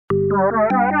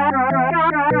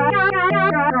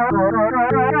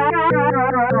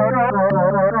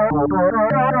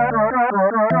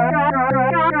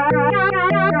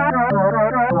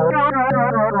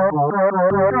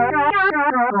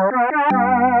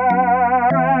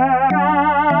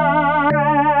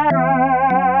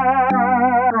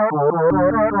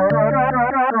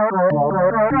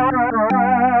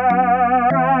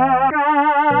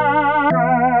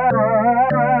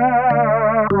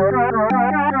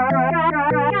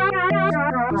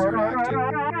These are acting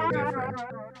real different.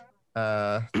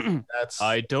 Uh, that's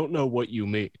I don't know what you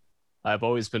mean. I've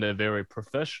always been a very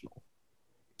professional.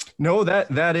 no,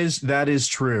 that is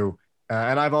true.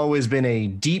 And I've always been a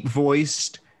deep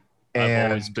voiced I've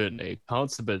and always been a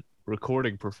consummate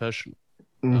recording professional.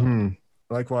 mhm.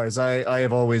 Likewise, I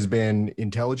have always been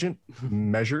intelligent,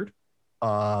 measured,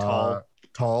 uh, Tall,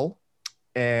 tall,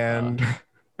 uh, and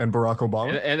and Barack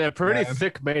Obama. and a pretty And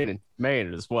thick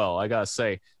mane as well. I gotta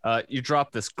say, you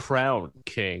dropped this crown,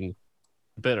 King.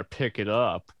 Better pick it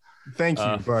up. thank you,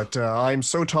 Uh, but I'm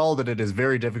so tall that it is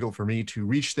very difficult for me to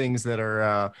reach things that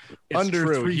are it's under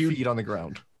true. 3 feet on the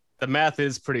ground. The math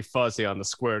is pretty fuzzy on the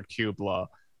squared cube law.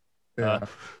 Yeah.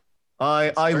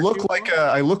 I Square look cube like law?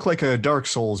 I look like a Dark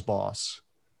Souls boss.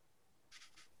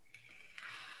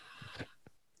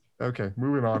 Okay,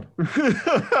 moving on.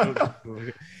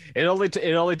 It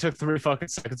only took 3 fucking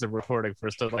seconds of recording for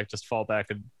us to like just fall back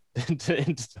into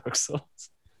Dark Souls.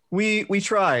 We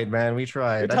tried, man. We We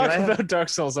tried. talked about Dark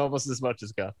Souls almost as much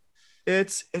as God.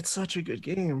 It's such a good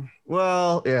game.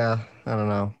 Well, yeah, I don't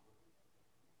know.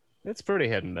 It's pretty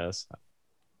hit and miss.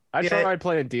 I Yeah, tried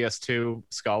playing DS2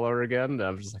 Scholar again, and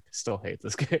I'm just like, I still hate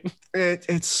this game.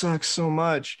 it sucks so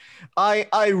much. I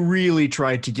really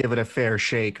tried to give it a fair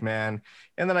shake, man.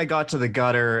 And then I got to the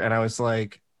gutter and I was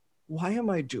like, why am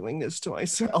I doing this to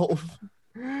myself?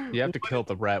 You have to kill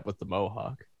the rat with the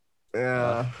mohawk.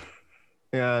 Yeah.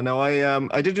 Yeah, no,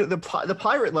 I did the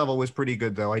pirate level was pretty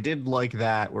good though. I did like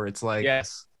that where it's like,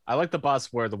 Yes, I like the boss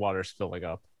where the water's filling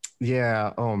up.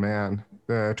 yeah, oh man,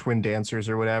 the twin dancers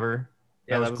or whatever.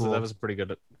 Yeah, That was cool. that was a pretty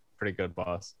good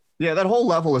boss. Yeah, that whole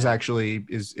level is actually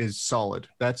is solid.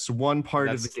 That's one part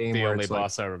of That's the game the where only it's like,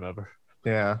 boss I remember.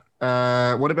 yeah.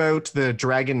 What about the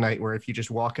Dragon Knight, where if you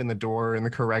just walk in the door in the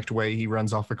correct way, he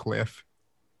runs off a cliff?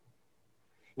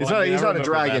 Well, I mean, He's I not a remember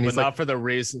dragon. that, He's but like not for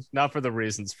the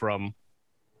reasons from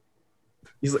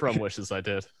he's like Wishes I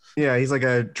Did. yeah, he's like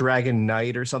a Dragon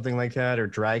Knight or something like that, or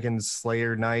Dragon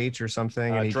Slayer Knight or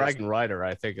something. And he Dragon Rider,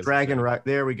 I think, is Dragon right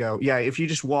there we go. Yeah, if you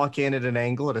just walk in at an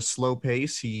angle at a slow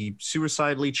pace, he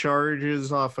suicidally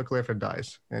charges off a cliff and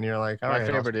dies. And you're like, all my right,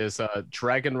 favorite is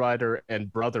Dragon Rider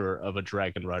and brother of a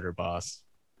Dragon Rider boss.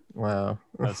 wow,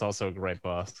 That's also a great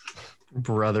boss.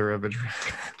 brother of a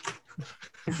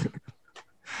dragon.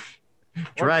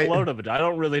 Or clone of it. I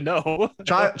don't really know.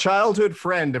 Childhood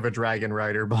friend of a Dragon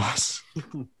Rider boss.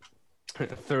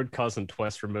 Third cousin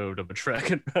twice removed of a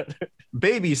Dragon Rider.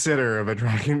 Babysitter of a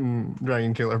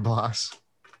dragon killer boss.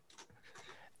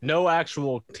 No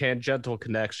actual tangential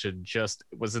connection, just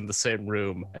was in the same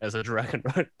room as a Dragon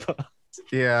Rider boss.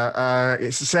 Yeah,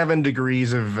 it's 7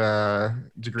 degrees of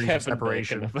degrees of Kevin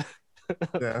separation. Bacon.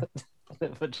 Yeah.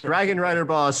 Dragon Rider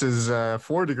boss is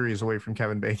 4 degrees away from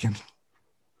Kevin Bacon.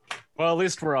 Well, at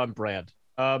least we're on brand.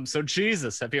 So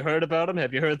Jesus, have you heard about him?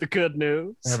 Have you heard the good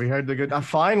news? Have you heard the good?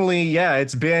 Finally, yeah,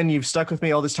 it's been, you've stuck with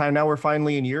me all this time. Now we're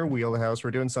finally in your wheelhouse. We're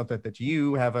doing something that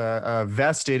you have a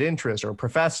vested interest or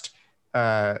professed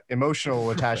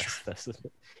emotional attachment.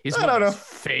 He's I one don't of know. those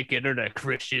fake internet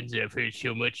Christians I've heard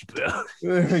so much about.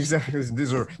 Exactly.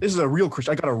 This is a real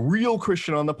Christian. I got a real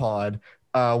Christian on the pod.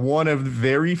 One of the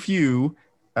very few.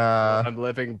 I'm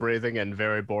living, breathing, and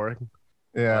very boring.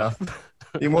 Yeah.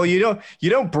 Well, you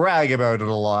don't brag about it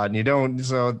a lot, and you don't.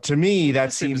 So to me,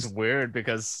 that seems weird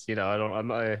because I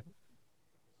don't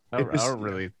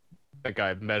really think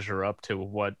I measure up to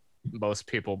what most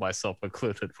people, myself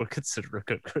included, would consider a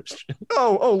good Christian.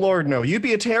 Oh Lord, no! You'd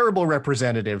be a terrible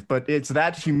representative, but it's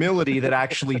that humility that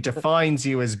actually defines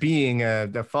you as being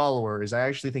a follower. Is I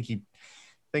actually think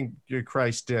your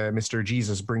Christ, Mr.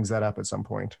 Jesus, brings that up at some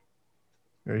point.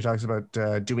 Where he talks about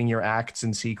doing your acts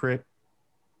in secret.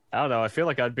 I don't know. I feel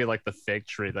like I'd be like the fig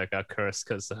tree that got cursed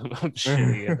because I'm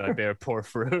shitty and I bear poor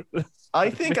fruit. I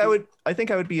think I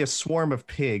would be a swarm of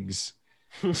pigs.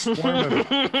 Swarm of...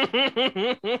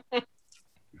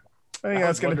 I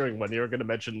was wondering when you were going to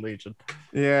mention Legion.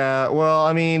 Yeah, well,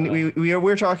 I mean,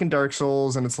 we're talking Dark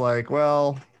Souls, and it's like,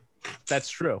 well, that's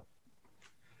true.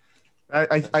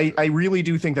 I really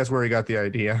do think that's where he got the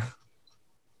idea.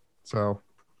 So.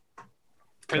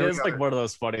 It is like one of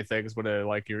those funny things when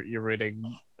like you're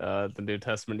reading the New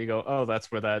Testament, you go, oh,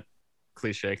 that's where that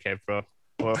cliche came from.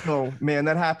 Or, Oh man,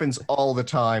 that happens all the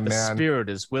time, the man. spirit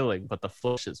is willing, but the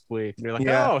flesh is weak. And you're like,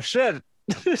 Yeah. oh shit.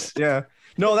 Yeah.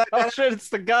 No, Oh shit, it's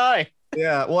the guy.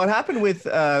 yeah. Well, it happened with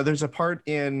there's a part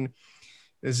in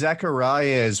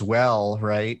Zechariah as well,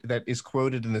 right? That is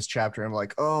quoted in this chapter. I'm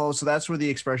like, oh, so that's where the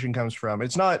expression comes from.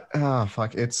 It's not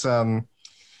fuck. It's not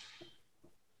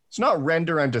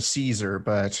render unto Caesar,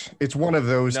 but it's one of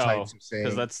those No, types of because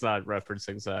saying. that's not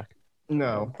referencing Zach.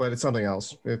 No, but it's something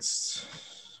else. It's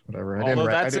whatever. Although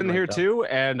that's in here down. too,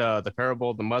 and the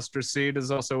parable of the mustard seed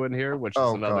is also in here, which is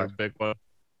Oh, another God. big one.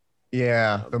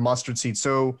 Yeah, the mustard seed.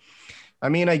 So, I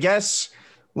mean, I guess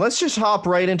let's just hop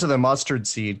right into the mustard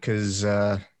seed because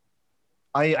I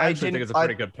actually think it's a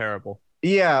pretty good parable.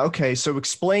 Yeah. Okay. So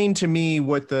explain to me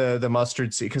what the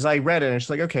mustard seed, because I read it and it's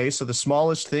like, okay, so the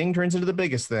smallest thing turns into the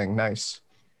biggest thing. Nice.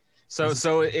 So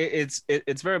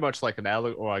it's very much like an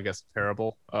or I guess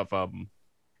parable of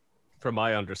from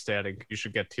my understanding, you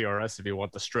should get TRS if you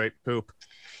want the straight poop.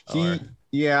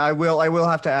 Yeah, I will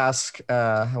have to ask.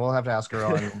 I will have to ask her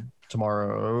on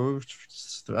tomorrow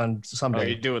on someday. Are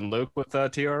you doing Luke with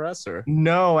TRS or?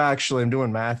 No, actually, I'm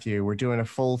doing Matthew. We're doing a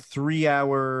full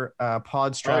 3-hour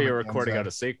pod strap. Oh, you're recording out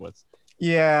a sequence.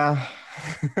 Yeah.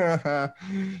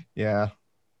 Yeah.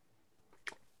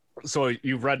 So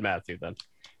you've read Matthew then?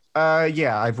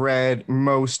 Yeah, I've read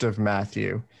most of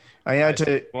Matthew. I had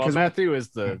to. Well, Matthew is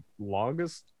the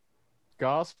longest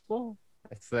gospel,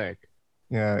 I think.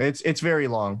 Yeah, it's very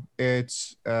long.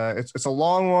 It's a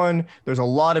long one. There's a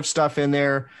lot of stuff in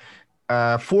there.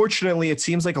 Fortunately, it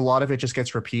seems like a lot of it just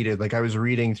gets repeated. Like I was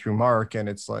reading through Mark, and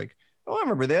it's like, oh, I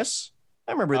remember this.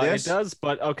 I remember this. It does,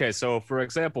 but okay. So, for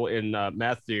example, in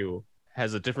Matthew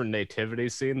has a different nativity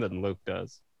scene than Luke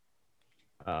does.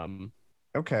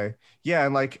 Okay. Yeah,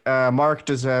 and like Mark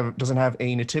doesn't have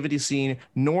a nativity scene,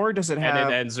 nor does it have.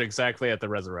 And it ends exactly at the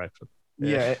resurrection.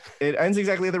 Yeah, it ends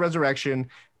exactly at the resurrection.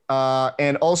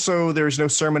 And also there's no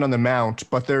Sermon on the Mount,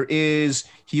 but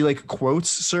he like quotes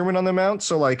Sermon on the Mount.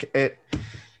 So like at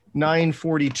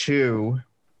 942,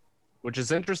 which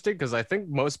is interesting because I think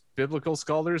most biblical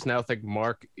scholars now think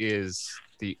Mark is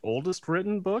the oldest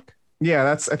written book.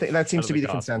 Yeah, I think that seems to be the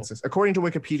consensus. According to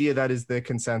Wikipedia, that is the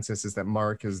consensus, is that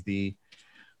Mark is the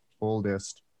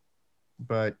oldest.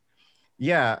 But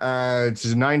yeah, it's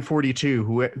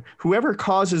 942. Whoever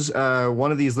causes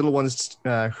one of these little ones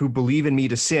who believe in me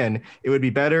to sin, it would be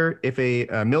better if a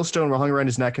millstone were hung around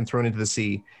his neck and thrown into the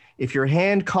sea. If your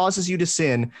hand causes you to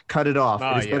sin, cut it off.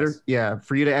 It is better,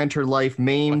 for you to enter life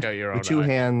maimed with two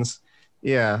hands.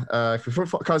 Yeah, if your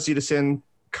foot causes you to sin,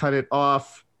 cut it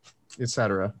off,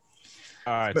 etc.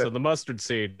 All right, so the mustard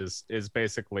seed is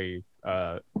basically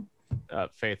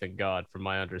faith in God, from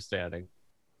my understanding.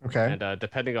 Okay. And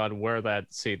depending on where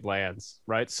that seed lands,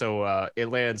 right? So it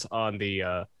lands on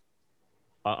the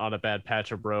on a bad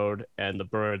patch of road, and the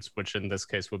birds, which in this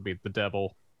case would be the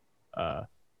devil,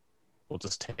 will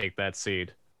just take that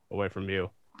seed away from you.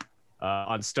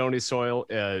 On stony soil,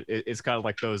 it's kind of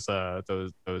like those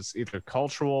either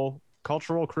cultural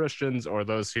Christians or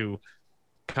those who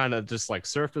kind of just like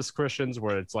surface Christians,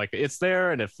 where it's like it's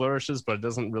there and it flourishes, but it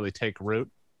doesn't really take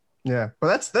root. Yeah,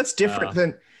 but that's different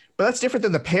than. But that's different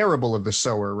than the parable of the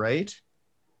sower, right?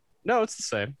 No, it's the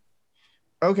same.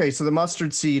 Okay, so the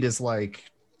mustard seed is like,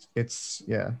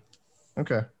 yeah.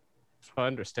 Okay. If I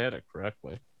understand it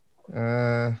correctly.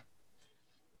 Mustard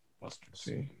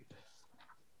seed.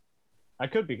 I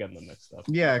could be getting them mixed up.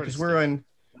 Yeah, because we're in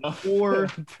 4.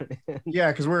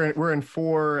 Yeah, because we're in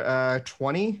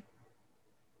 4:20,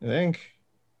 I think.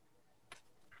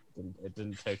 It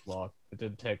didn't take long.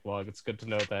 It's good to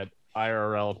know that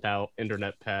IRL, now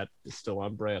Internet Pat, is still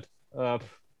on brand. No,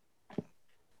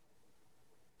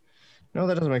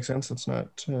 that doesn't make sense. It's not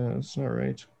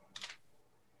right.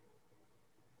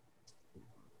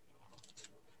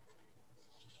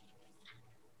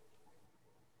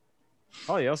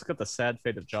 Oh, you also got the sad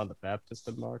fate of John the Baptist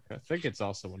in Mark. I think it's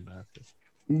also in Matthew.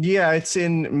 Yeah, it's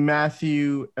in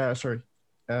Matthew. Yeah.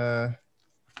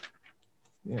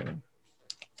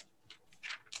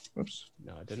 Whoops.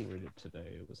 No, I didn't read it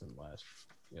today. It was in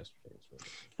yesterday's.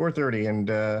 4:30 and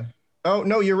oh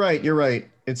no, you're right.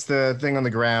 It's the thing on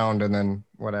the ground and then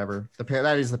whatever.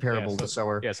 That is the parable of the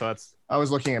sower. Yeah, so that's. I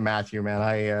was looking at Matthew,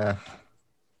 man.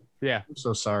 Yeah. I'm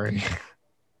so sorry.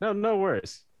 No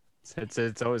worries.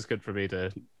 It's always good for me to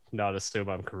not assume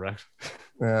I'm correct.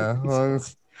 Yeah. Well,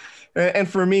 and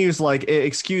for me, it's like,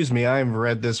 excuse me, I've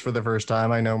read this for the first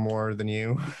time. I know more than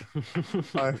you.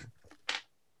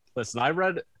 Listen,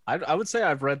 I would say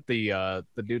I've read the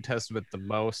New Testament the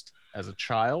most as a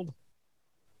child.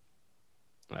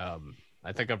 I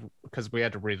think because we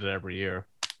had to read it every year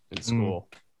in school.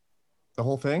 The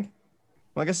whole thing?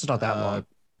 Well, I guess it's not that long.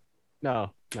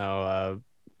 No.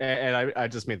 And I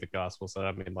just mean the Gospels. So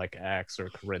I mean like Acts or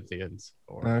Corinthians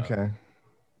or Okay.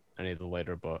 any of the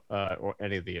later book or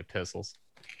any of the epistles.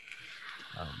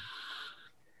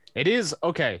 It is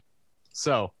okay.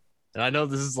 So, and I know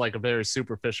this is like a very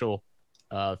superficial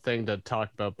thing to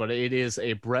talk about, but it is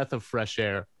a breath of fresh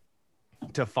air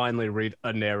to finally read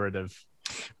a narrative.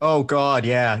 Oh God,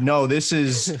 yeah. No, this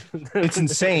is it's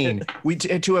insane.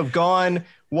 To have gone,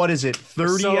 what is it,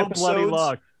 30 so episodes? Bloody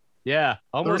luck. Yeah,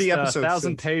 almost 30 episodes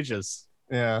 1,000 since, pages.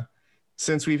 yeah.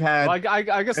 Since we've had Well,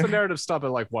 I guess the narrative stopped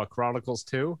at like what, Chronicles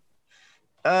 2?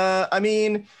 I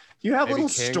mean, you have Maybe little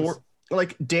Kings? story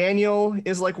like Daniel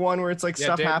is like one where it's like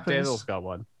stuff happens. Daniel's got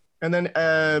one. And then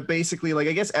basically like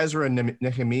I guess Ezra and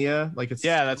Nehemiah, like it's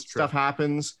that's true. stuff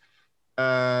happens.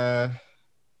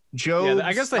 Job. Yeah,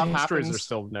 I guess the stuff histories happens. are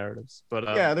still narratives, but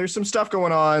Yeah, there's some stuff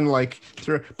going on like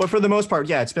through, but for the most part,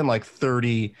 yeah, it's been like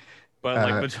 30.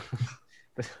 but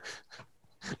like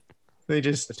They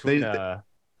just between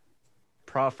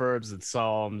Proverbs and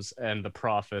Psalms and the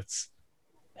prophets,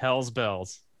 hell's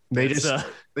bells. they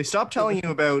stopped telling you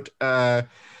about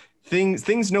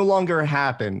things no longer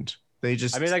happened. They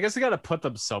just I mean, I guess you got to put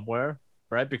them somewhere,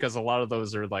 right? Because a lot of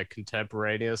those are like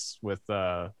contemporaneous with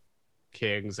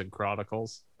Kings and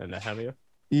Chronicles and Nehemiah.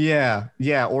 yeah,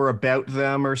 or about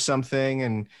them or something.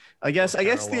 And I guess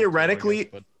theoretically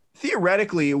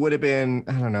it would have been,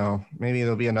 I don't know, maybe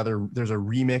there's a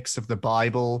remix of the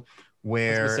Bible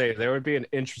where there would be an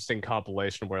interesting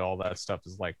compilation where all that stuff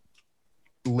is like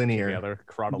linear together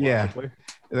chronologically.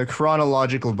 Yeah, the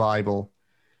chronological Bible.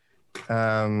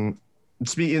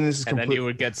 Speaking, this is and then you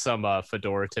would get some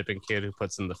fedora tipping kid who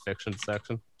puts in the fiction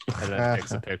section and then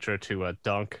takes a picture to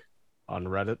dunk on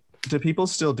Reddit. Do people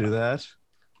still do that?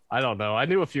 I don't know. I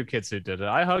knew a few kids who did it.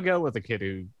 I hung out with a kid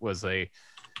who was a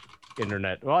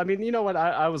internet. Well, I mean, you know what?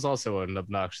 I was also an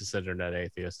obnoxious internet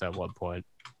atheist at one point.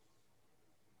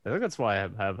 I think that's why I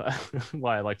have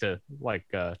why I like to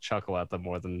chuckle at them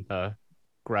more than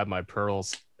grab my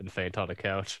pearls and faint on a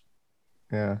couch.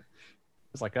 Yeah.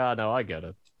 It's like, no, I get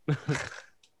it.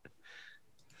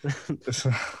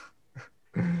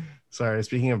 Sorry,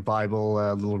 speaking of Bible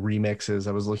little remixes,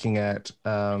 I was looking at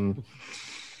I'll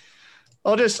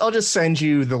just send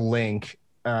you the link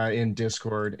in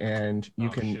Discord and you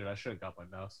can Shoot, I should have got my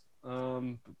mouse.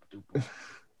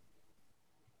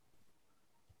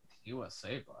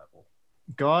 USA Bible.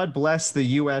 God bless the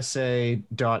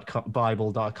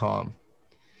USA.bible.com.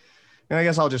 And I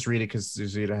guess I'll just read it because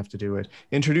you don't have to do it.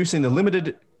 Introducing the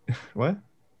limited what?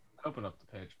 Open up the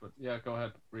page, but yeah, go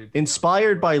ahead. Read.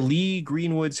 Inspired by Lee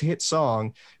Greenwood's hit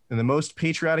song and the most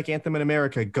patriotic anthem in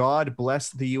America, God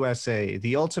Bless the USA,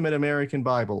 the ultimate American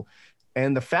Bible,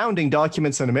 and the founding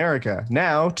documents in America.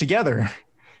 Now, together,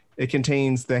 it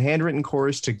contains the handwritten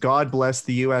chorus to God Bless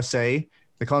the USA,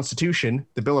 the Constitution,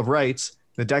 the Bill of Rights,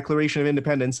 the Declaration of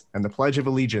Independence, and the Pledge of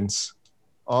Allegiance,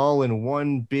 all in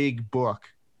one big book.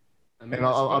 I mean,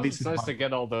 it's nice to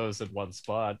get all those in one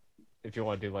spot. If you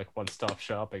want to do like one-stop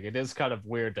shopping, it is kind of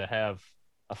weird to have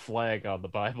a flag on the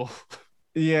Bible.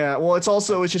 Yeah, well, it's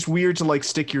just weird to like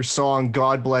stick your song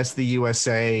 "God Bless the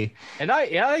USA." And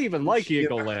I even like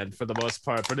Eagle Land for the most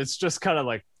part, but it's just kind of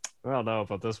like, I don't know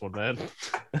about this one, man.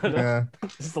 Yeah,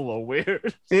 it's a little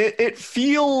weird. It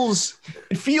feels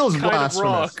kind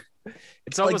blasphemous.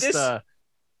 It's almost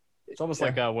it's almost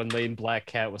like when Lane Black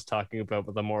Cat was talking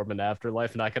about the Mormon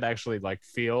afterlife, and I could actually like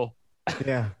feel.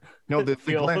 Yeah, no,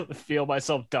 feel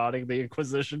myself donning the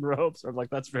Inquisition robes. I'm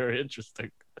like, that's very interesting.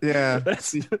 Yeah,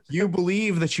 you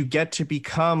believe that you get to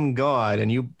become God,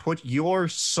 and you put your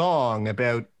song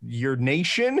about your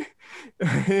nation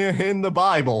in the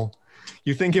Bible.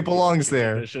 You think it belongs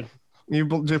there. You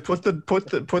put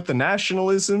the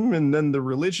nationalism and then the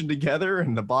religion together,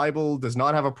 and the Bible does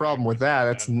not have a problem with that.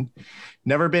 That's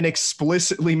never been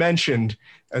explicitly mentioned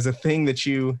as a thing that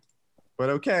you.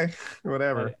 But okay,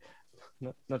 whatever.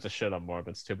 Not to shit on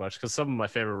Mormons too much, because some of my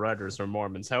favorite writers are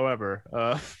Mormons. However,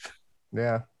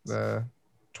 yeah, the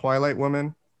Twilight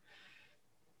Woman.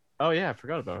 Oh yeah, I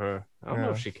forgot about her. I don't know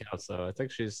if she counts though. I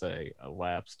think she's a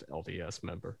lapsed LDS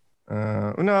member.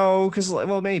 No, because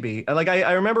maybe. Like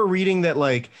I remember reading that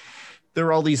like there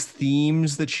were all these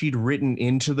themes that she'd written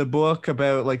into the book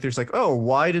about like there's like, oh,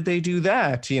 why did they do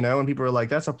that? You know, and people are like,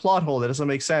 that's a plot hole that doesn't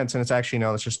make sense. And it's actually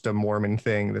no, it's just a Mormon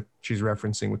thing that she's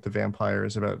referencing with the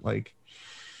vampires about like.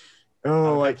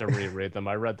 Oh, I have to reread them.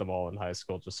 I read them all in high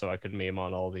school just so I could meme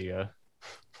on all the.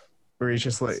 Where he's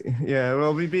just like, yeah,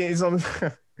 well, he's on.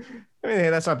 I mean,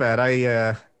 hey, that's not bad.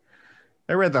 I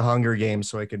read the Hunger Games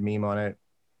so I could meme on it.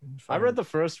 I read the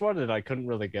first one and I couldn't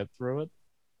really get through it.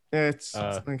 It's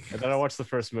like, And then I watched the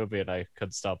first movie and I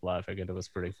couldn't stop laughing, and it was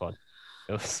pretty fun.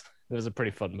 It was a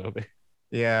pretty fun movie.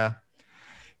 yeah.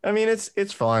 I mean,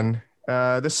 it's fun.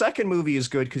 The second movie is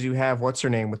good because you have what's her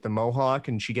name with the mohawk,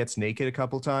 and she gets naked a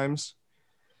couple times.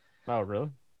 Oh, really?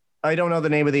 I don't know the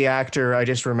name of the actor. I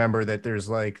just remember that there's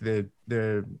like the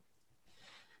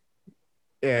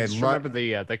I yeah, just remember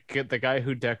the guy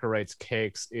who decorates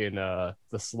cakes in the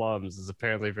slums is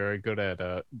apparently very good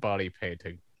at body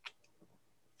painting.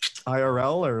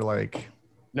 IRL or like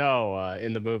No,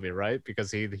 in the movie, right?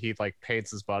 Because he like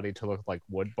paints his body to look like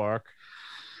wood bark.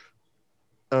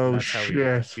 oh That's how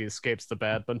shit. he escapes the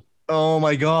Badman. Oh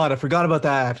my god, I forgot about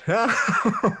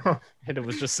that. And it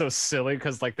was just so silly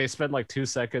because like they spend like 2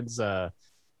 seconds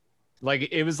like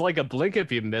it was like a blink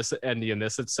if you miss it and you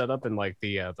miss it setup in like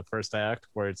the first act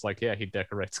where it's like, yeah, he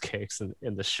decorates cakes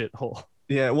in the shithole.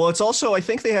 Yeah, well, it's also I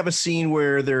think they have a scene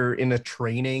where they're in a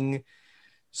training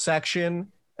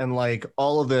section and like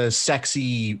all of the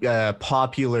sexy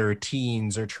popular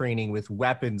teens are training with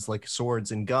weapons like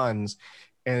swords and guns,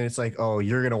 and it's like, oh,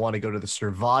 you're gonna want to go to the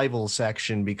survival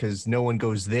section because no one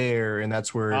goes there, and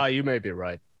that's where You may be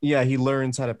right. yeah, he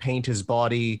learns how to paint his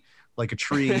body like a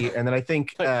tree, and then I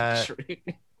think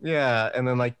yeah, and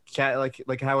then like cat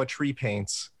like how a tree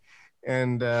paints,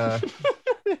 and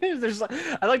There's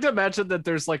I like to imagine that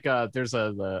there's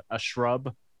a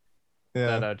shrub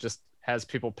yeah. that just has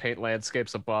people paint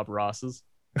landscapes of Bob Ross's.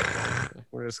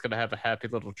 We're just gonna have a happy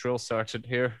little drill sergeant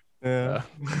here. Yeah.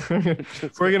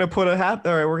 We're gonna put all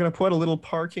right, we're gonna put a little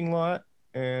parking lot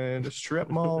and a strip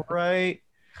mall right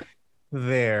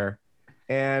there.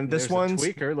 And this There's one's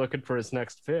a tweaker looking for his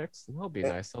next fix. That'll be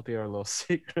nice. That'll be our little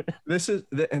secret.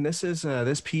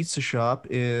 this pizza shop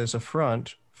is a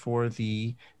front for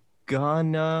the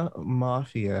Ghana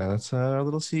Mafia. That's our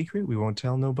little secret. We won't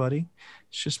tell nobody.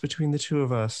 It's just between the two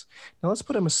of us. Now let's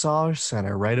put a massage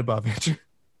center right above it.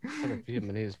 What a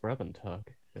Vietnamese rub and tug.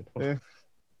 Yeah.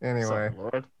 Anyway. What's up,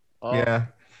 Lord? Oh, Yeah.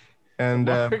 And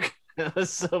Mark.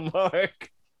 So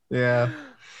Mark. yeah.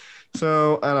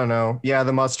 So I don't know. Yeah,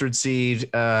 the mustard seed.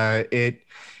 It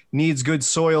needs good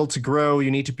soil to grow.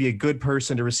 You need to be a good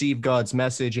person to receive God's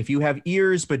message. If you have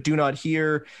ears but do not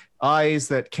hear, eyes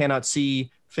that cannot see,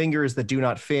 fingers that do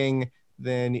not fing,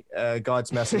 then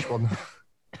God's message will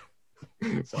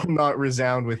not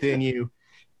resound within you,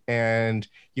 and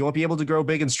you won't be able to grow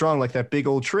big and strong like that big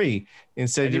old tree.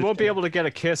 Instead, And you won't be able to get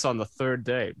a kiss on the third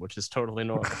date, which is totally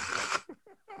normal.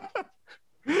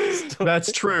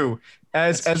 That's true.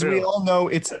 As we all know,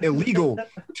 it's illegal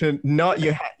to not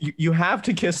you have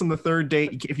to kiss on the third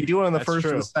date. If you do it on the first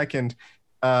or the second,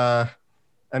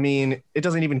 I mean, it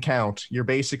doesn't even count. You're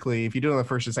basically, if you do it on the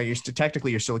first or second,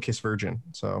 technically you're still a kiss virgin.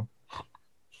 So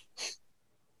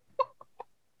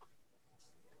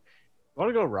Want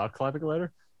to go rock climbing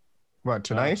later? what,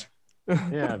 tonight?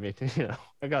 Yeah, I mean,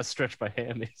 I got stretched by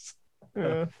hammies.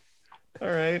 All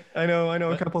right. I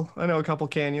know a couple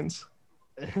canyons.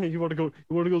 You want to go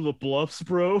to the bluffs,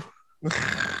 bro?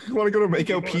 You want to go to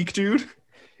Mako Peak, dude?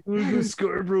 You want to go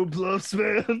Scarborough Bluffs,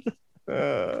 man?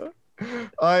 A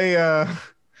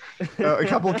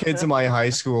couple kids in my high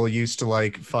school used to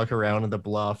like fuck around in the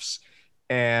bluffs,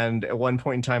 and at one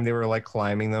point in time they were like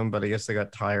climbing them, but I guess they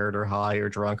got tired or high or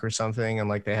drunk or something, and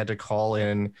like they had to call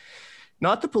in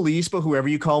not the police but whoever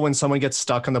you call when someone gets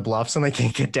stuck on the bluffs and they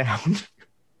can't get down.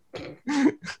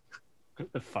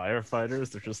 The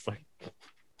firefighters, they're just like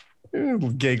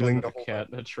giggling the cat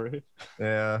in a tree.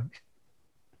 Yeah.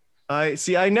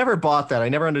 I never bought that. I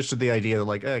never understood the idea that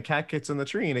like a cat gets in the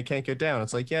tree and it can't get down.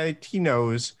 It's like, yeah, he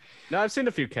knows. No, I've seen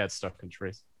a few cats stuck in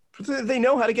trees. They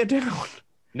know how to get down.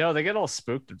 No, they get all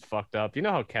spooked and fucked up. You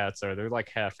know how cats are. They're like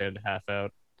half in, half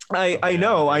out. I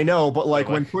know, but like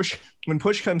when push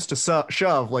comes to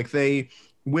shove, like they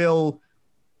will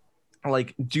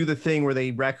like do the thing where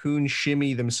they raccoon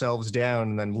shimmy themselves down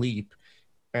and then leap.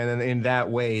 And then in that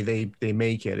way they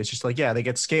make it. It's just like, yeah, they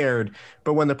get scared,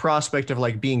 but when the prospect of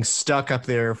like being stuck up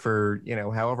there for,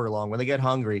 however long, when they get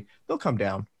hungry, they'll come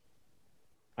down.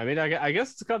 I mean, I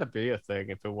guess it's got to be a thing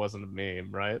if it wasn't a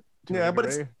meme, right? Yeah, but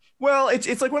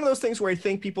it's like one of those things where I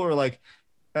think people are like,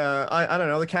 I don't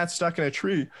know, the cat's stuck in a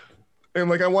tree, and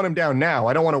like I want him down now.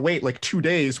 I don't want to wait like 2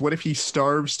 days. What if he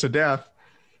starves to death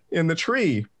in the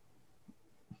tree?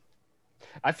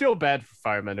 I feel bad for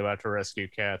firemen who have to rescue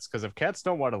cats, because if cats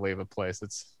don't want to leave a place,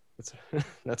 it's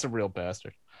that's a real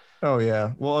bastard. Oh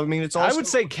yeah. Well, I mean, it's also, I would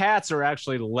say cats are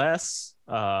actually less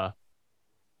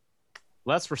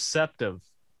receptive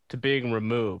to being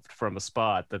removed from a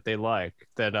spot that they like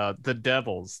than the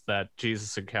devils that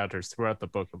Jesus encounters throughout the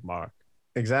Book of Mark.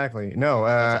 Exactly. No,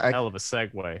 That's a hell of a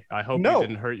segue. I hope you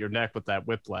didn't hurt your neck with that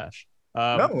whiplash.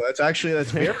 Um, No,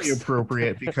 that's very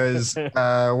appropriate because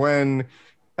when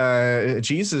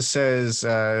Jesus says,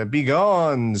 "Be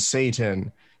gone,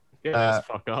 Satan," yeah, uh, just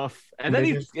fuck off. And then they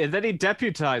he just and then he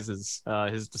deputizes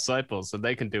his disciples, and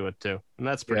they can do it too, and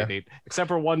that's pretty yeah neat. Except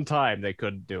for one time they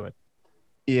couldn't do it.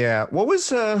 yeah. What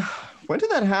was when did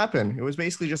that happen? It was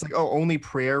basically just like, oh, only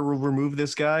prayer will remove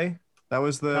this guy. That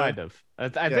was the Kind of. I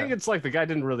yeah. think it's like the guy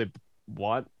didn't really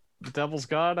want the devil's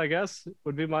god. I guess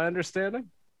would be my understanding.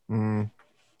 Mm.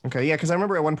 Okay, yeah, because I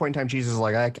remember at one point in time Jesus was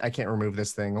like, I can't remove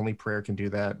this thing. Only prayer can do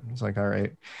that. It's like, all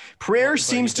right. Prayer But he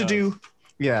seems to does. do,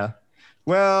 yeah.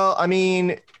 Well, I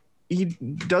mean, he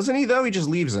doesn't he though? He just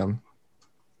leaves them.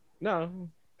 No,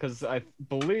 because I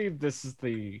believe this is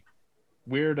the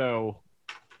weirdo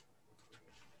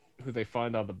who they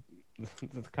find on the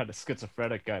kind of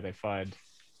schizophrenic guy they find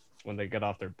when they get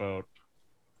off their boat.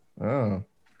 Oh,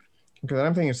 okay. Then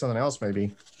I'm thinking of something else,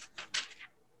 maybe.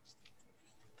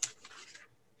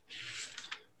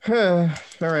 All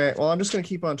right. Well, I'm just gonna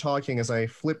keep on talking as I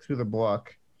flip through the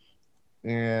book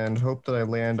and hope that I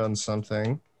land on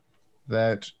something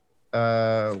that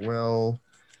will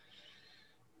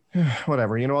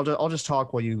whatever. I'll just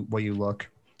talk while you look.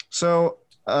 So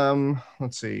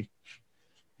let's see.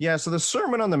 Yeah, so the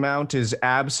Sermon on the Mount is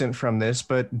absent from this,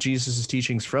 but Jesus'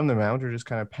 teachings from the Mount are just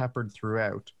kind of peppered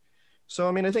throughout. So,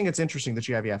 I mean, I think it's interesting that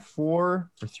you have, four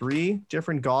or three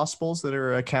different gospels that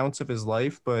are accounts of his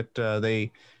life, but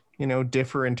they,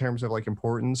 differ in terms of like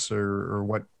importance or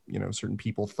what, certain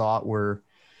people thought were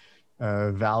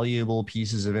valuable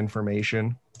pieces of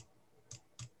information.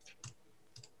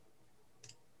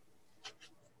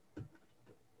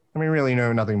 I mean, really,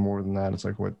 nothing more than that. It's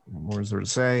like, what more is there to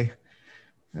say?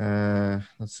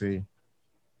 Let's see.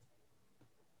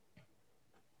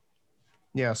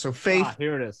 Yeah, so faith.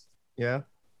 Here it is. Yeah.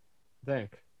 I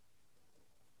think.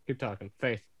 Keep talking.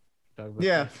 Faith.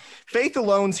 Yeah, faith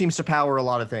alone seems to power a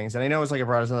lot of things, and I know it's like a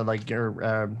Protestant, like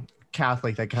you're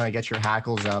Catholic, that kind of gets your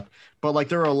hackles up. But like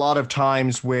there are a lot of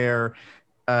times where,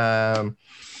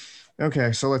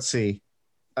 okay, so let's see,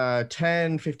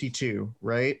 10:52,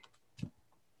 right?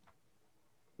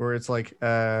 Where it's like,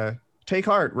 take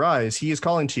heart, rise, he is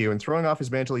calling to you, and throwing off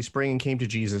his mantle, he sprang and came to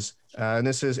Jesus. And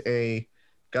this is a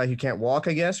guy who can't walk,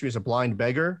 I guess. He was a blind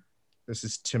beggar. This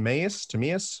is Timaeus.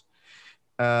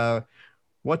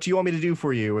 What do you want me to do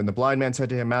for you? And the blind man said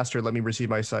to him, Master, let me receive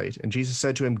my sight. And Jesus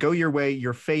said to him, Go your way,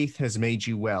 your faith has made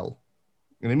you well.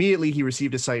 And immediately he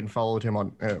received his sight and followed him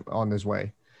on his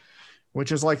way.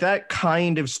 Which is like that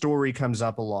kind of story comes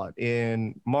up a lot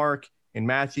in Mark, in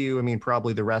Matthew. I mean,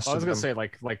 probably the rest I was of gonna them. say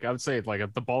like I would say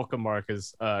like the bulk of Mark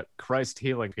is Christ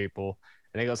healing people,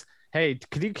 and he goes, "Hey,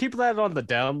 could you keep that on the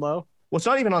down low?" Well, it's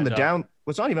not even on And, the down.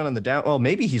 Well, it's not even on the down. Well,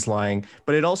 maybe he's lying,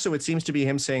 but it seems to be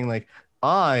him saying like,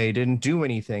 I didn't do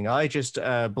anything. I just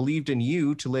believed in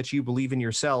you to let you believe in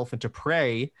yourself and to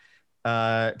pray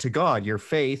to God. Your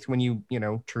faith, when you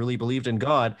truly believed in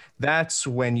God, that's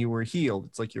when you were healed.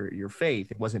 It's like your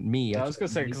faith. It wasn't me. I was gonna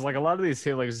say because like a lot of these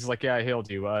healings is like, yeah, I healed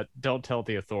you. Don't tell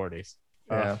the authorities.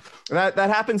 Yeah, that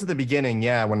happens at the beginning.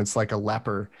 Yeah, when it's like a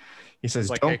leper, he says,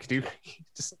 like, "Don't." Hey, could you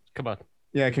just come on?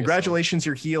 Yeah, congratulations,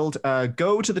 you're healed.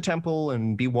 Go to the temple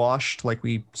and be washed, like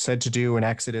we said to do in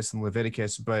Exodus and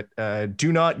Leviticus, but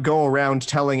do not go around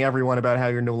telling everyone about how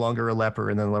you're no longer a leper.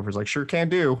 And then the leper's like, sure can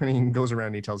do. And he goes around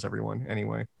and he tells everyone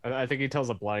anyway. I think he tells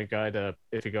a blind guy to,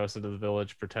 if he goes into the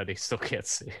village, pretend he still can't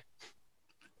see.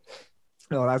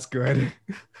 Oh, that's good.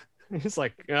 He's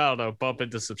like, I don't know, bump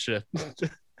into some shit.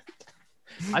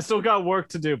 I still got work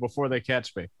to do before they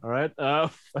catch me. All right.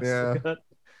 Yeah.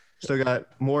 Still got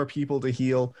more people to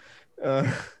heal.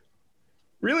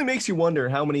 Really makes you wonder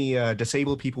how many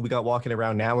disabled people we got walking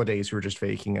around nowadays who are just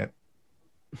faking it.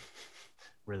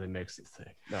 Really makes you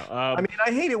think. No, I mean,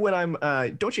 I hate it when I'm.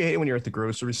 Don't you hate it when you're at the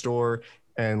grocery store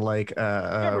and like?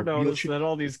 Ever notice that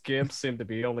all these gimps seem to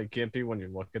be only gimpy when you're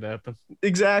looking at them?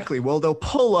 Exactly. Well, they'll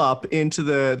pull up into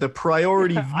the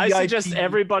priority VIP. I suggest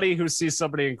everybody who sees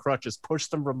somebody in crutches push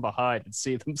them from behind and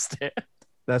see them stand.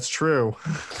 That's true.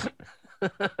 Be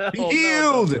Oh,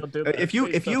 healed. no, don't do that.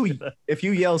 If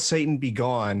you yell Satan be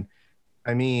gone,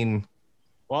 I mean,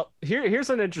 well,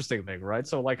 here's an interesting thing, right?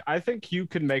 So like I think you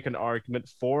can make an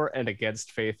argument for and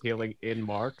against faith healing in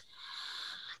Mark.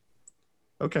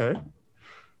 Okay.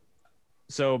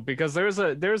 So because there's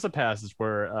a passage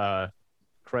where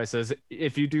Christ says,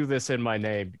 if you do this in my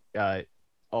name,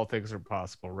 all things are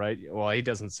possible, right? Well, he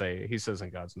doesn't say, he says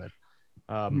in God's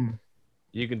name.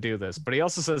 You can do this. But he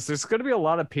also says there's going to be a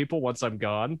lot of people once I'm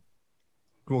gone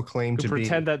who will claim to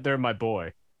pretend that they're my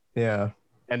boy. Yeah.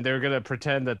 And they're going to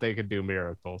pretend that they could do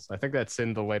miracles. I think that's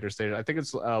in the later stage. I think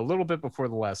it's a little bit before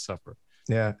the Last Supper.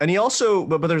 Yeah, and he also,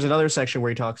 but there's another section where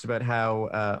he talks about how,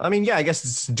 I mean, yeah, I guess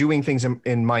it's doing things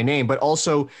in my name, but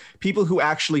also people who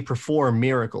actually perform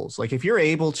miracles. Like if you're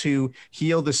able to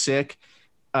heal the sick,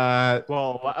 uh,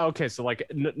 Well, okay, so like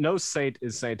no saint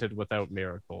is sainted without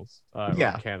miracles, or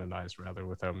yeah, canonized rather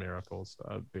without miracles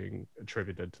being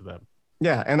attributed to them.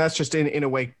 yeah, and that's just in a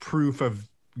way proof of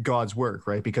God's work,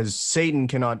 right? Because Satan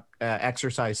cannot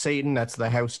exorcise Satan. That's the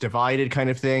house divided kind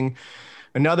of thing.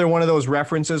 Another one of those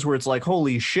references where it's like,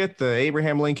 holy shit, the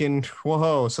Abraham Lincoln,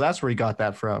 whoa. So that's where he got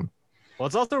that from. Well,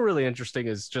 it's also really interesting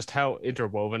is just how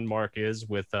interwoven Mark is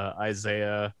with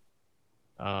Isaiah,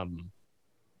 um,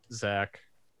 Zach.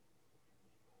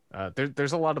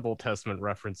 There's a lot of Old Testament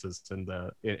references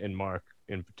in Mark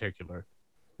in particular,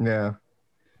 Yeah.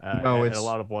 No, and a it's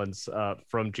lot of ones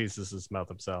from Jesus's mouth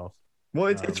himself. well,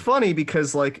 it's funny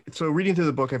because like so reading through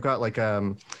the book, I've got like at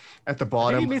the I think he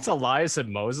bottom. meets Elias and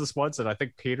Moses once, and I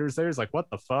think Peter's there. He's like, "What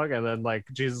the fuck?" And then like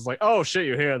Jesus is like, "Oh shit,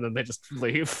 you're here," and then they just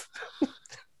leave.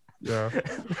 Yeah.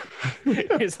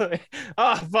 He's like,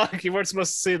 "Oh fuck, you weren't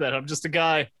supposed to see that. I'm just a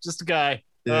guy, just a guy."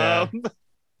 Yeah.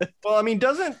 Well, I mean,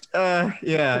 doesn't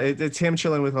yeah, it's him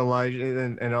chilling with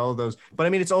Elijah and all of those. But I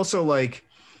mean, it's also like,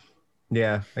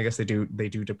 yeah, I guess they do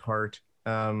depart.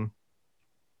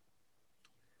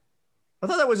 I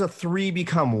thought that was a three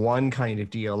become one kind of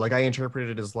deal. Like I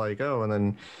interpreted it as like, oh, and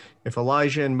then if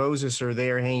Elijah and Moses are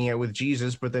there hanging out with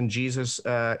Jesus, but then Jesus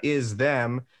is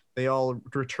them, they all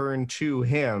return to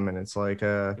him, and it's like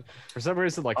For some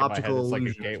reason, like in my head, optical it's like a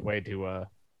illusion. gateway to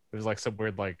there's like some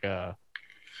weird like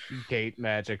gate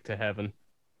magic to heaven.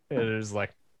 And there's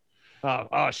like,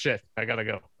 oh shit, I gotta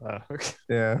go.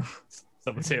 Yeah,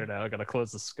 Someone's here now. I gotta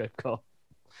close the Skype call.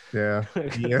 yeah,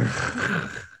 yeah.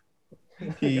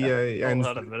 He Hold ends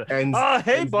on a minute. ends. Oh,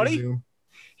 hey, ends the buddy. Zoom.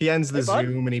 He ends the Hey, bud.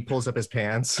 Zoom and he pulls up his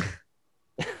pants.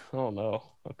 Oh no.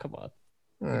 Oh come on.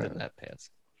 He All didn't have pants.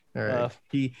 right.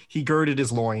 He girded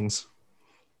his loins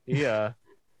Yeah.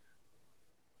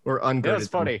 or ungirded It's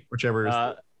them, funny. whichever is.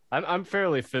 I'm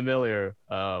fairly familiar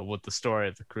with the story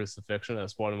of the crucifixion,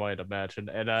 as one might imagine,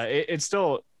 and it's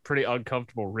still pretty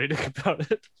uncomfortable reading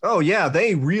about it. Oh yeah,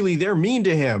 they're mean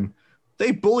to him.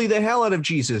 They bully the hell out of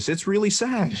Jesus. It's really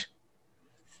sad.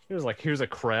 He was like, "Here's a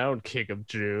crown, King of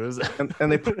Jews." And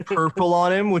they put purple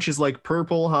on him, which is like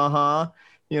purple, haha,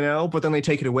 but then they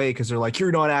take it away because they're like,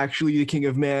 you're not actually the king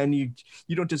of men. You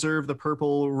don't deserve the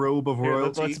purple robe of Here,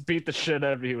 royalty. let's beat the shit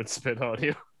out of you and spit on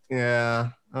you.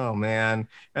 Yeah. Oh man.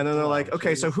 And then they're Oh, like,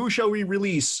 okay, so geez. who shall we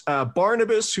release?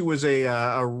 Barnabas, who was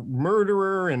a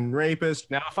murderer and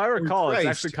rapist. Now, if I recall, it's Christ.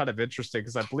 actually kind of interesting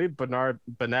because I believe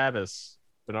Barabbas.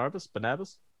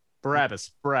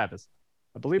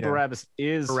 I believe Yeah. Barabbas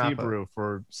is Barappa. Hebrew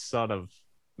for son of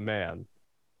man.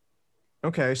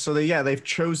 Okay, so they've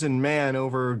chosen man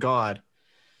over God.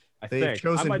 I They've think I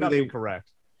chosen might who not they be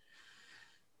correct.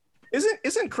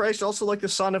 isn't Christ also like the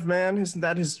Son of Man? Isn't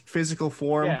that his physical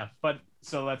form? Yeah, but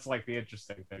so that's like the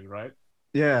interesting thing, right?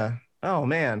 Yeah. Oh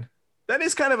man. That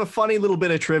is kind of a funny little bit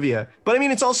of trivia. But I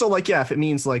mean it's also like, yeah, if it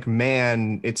means like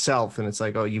man itself, and it's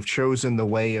like, oh, you've chosen the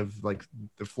way of like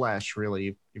the flesh,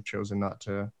 really. You've chosen not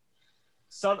to.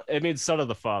 Son. It means son of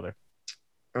the father.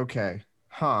 Okay.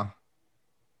 Huh.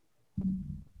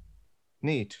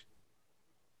 Neat.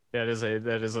 That is a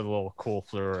little cool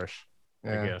flourish,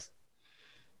 Yeah. I guess.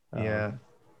 Yeah.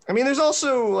 I mean, there's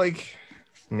also like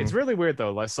It's really weird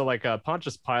though. Like so, like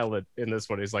Pontius Pilate in this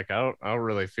one, he's like, I don't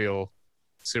really feel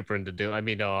super into doing. I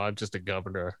mean, no, I'm just a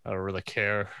governor. I don't really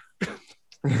care.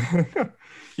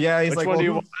 yeah, he's Which like, one well, do you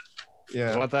who- want?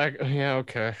 yeah. You want that? Yeah,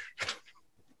 okay.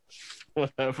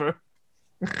 Whatever.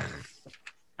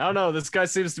 I don't know. This guy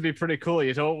seems to be pretty cool.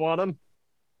 You don't want him?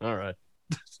 All right.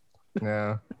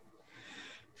 Yeah.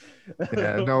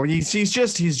 Yeah, no, he's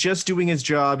just doing his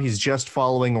job. He's just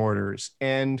following orders.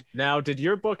 And Now, did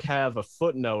your book have a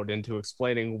footnote into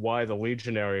explaining why the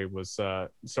legionary was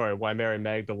why Mary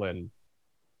Magdalene,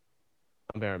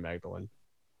 whoever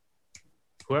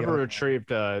Yeah.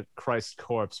 retrieved Christ's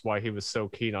corpse, why he was so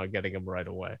keen on getting him right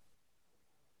away?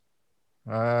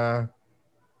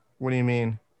 what do you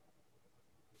mean?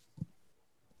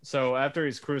 So after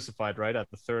he's crucified, right at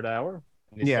the third hour,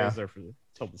 and he Yeah. stays there for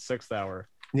till the sixth hour.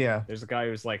 Yeah. There's a guy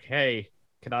who's like, "Hey,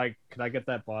 can I get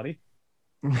that body?"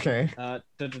 Okay.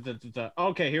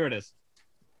 Okay, here it is.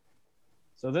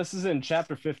 So this is in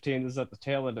chapter 15. This is at the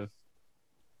tail end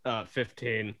of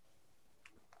 15.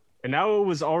 And now it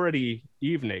was already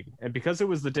evening, and because it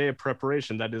was the day of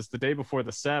preparation, that is, the day before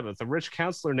the Sabbath, a rich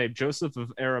counselor named Joseph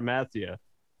of Arimathea,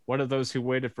 one of those who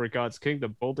waited for God's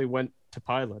kingdom, boldly went to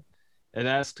Pilate and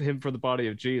asked him for the body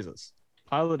of Jesus.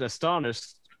 Pilate,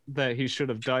 astonished that he should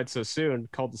have died so soon,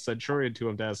 called the centurion to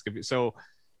him to ask if he... So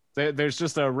there's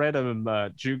just a random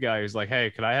Jew guy who's like, "Hey,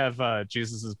 can I have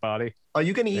Jesus's body?" Are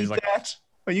you gonna And eat he's like, that?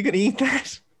 Are you gonna eat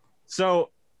that? so All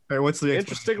right, what's the explanation?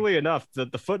 interestingly enough,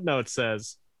 the footnote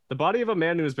says the body of a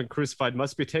man who has been crucified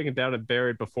must be taken down and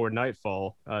buried before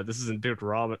nightfall. This is in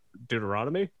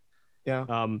Deuteronomy.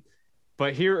 Yeah.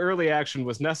 But here early action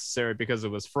was necessary because it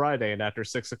was Friday, and after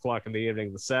 6 o'clock in the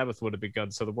evening, the Sabbath would have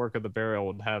begun, so the work of the burial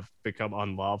would have become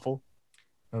unlawful,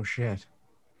 Oh shit.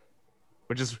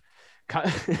 which is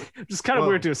just kind of Whoa.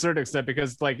 weird to a certain extent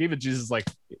because, like, even Jesus is like,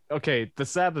 okay, the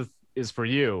Sabbath is for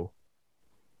you.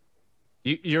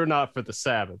 You're not for the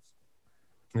Sabbath,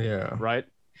 Yeah. right?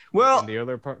 Well, And the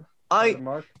other part,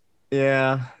 Mark.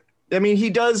 Yeah. I mean, he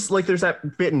does, like, there's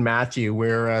that bit in Matthew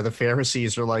where the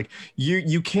Pharisees are like,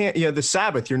 you can't, yeah, the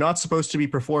Sabbath, you're not supposed to be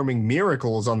performing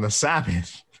miracles on the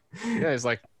Sabbath. Yeah, he's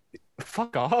like,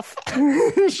 fuck off.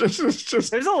 It's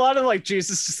just There's a lot of like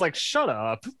Jesus just like, shut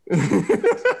up.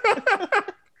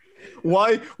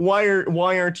 why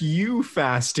aren't you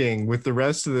fasting with the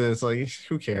rest of this? Like,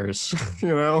 who cares? You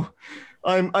know?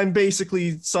 I'm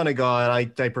basically son of God.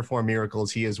 I perform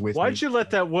miracles. He is with me. Why'd you let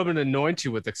that woman anoint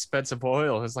you with expensive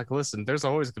oil? It's like, listen, there's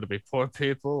always going to be poor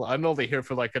people. I'm only here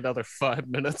for like another 5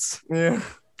 minutes. Yeah.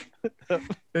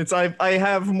 It's I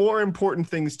have more important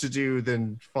things to do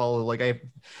than follow. Like I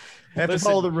have to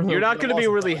follow the rules. You're not going to be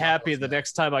really happy the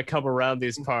next time I come around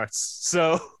these parts.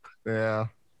 So Yeah.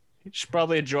 you should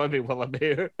probably enjoy me while I'm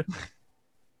here.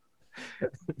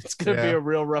 It's going to be a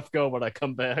real rough go when I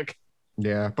come back.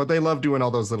 Yeah, but they love doing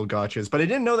all those little gotchas. But I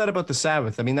didn't know that about the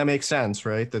Sabbath. I mean, that makes sense,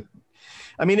 right?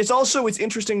 I mean, it's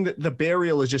interesting that the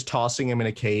burial is just tossing him in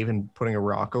a cave and putting a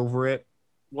rock over it.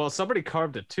 Well, somebody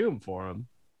carved a tomb for him.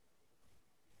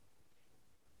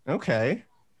 Okay.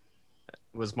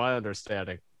 Was my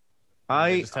understanding.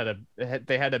 They just had a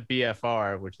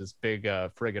BFR, which is big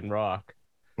friggin' rock,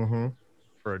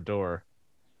 for a door.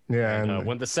 Yeah. And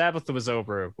when the Sabbath was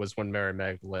over, was when Mary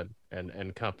Magdalene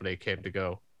and company came to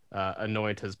go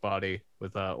anoint his body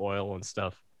with oil and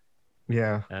stuff.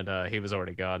 Yeah. And he was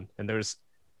already gone. And there's,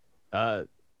 I've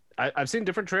seen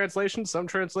different translations. Some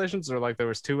translations are like there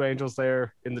was 2 angels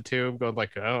there in the tomb, going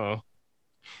like, oh.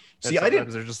 See, I didn't.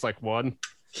 There's just like one.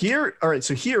 Here, all right.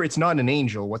 So here, it's not an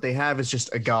angel. What they have is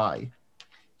just a guy.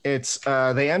 It's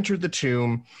they entered the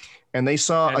tomb, and they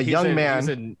saw a young man. He's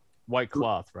in white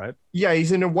cloth, right? Yeah,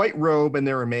 he's in a white robe, and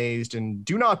they're amazed. And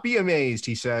do not be amazed,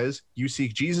 he says. You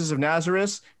seek Jesus of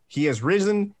Nazareth. He has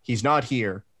risen. He's not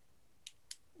here.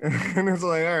 And it's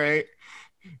like, all right,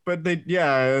 but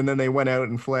and then they went out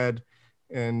and fled.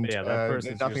 And yeah, that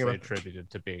person's usually attributed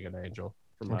to being an angel,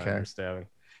 from my understanding.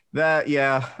 That,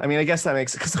 yeah, I mean, I guess that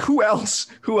makes, because who else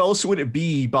would it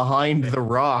be behind the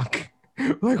rock?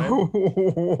 Like,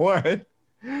 what?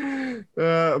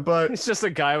 But it's just a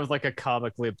guy with like a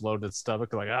comically bloated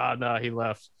stomach, like, no, he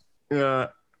left.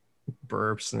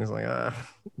 Burps, and he's like,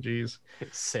 geez,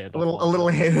 a little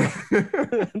hit.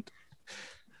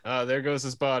 There goes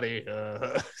his body.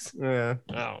 Yeah,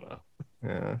 I don't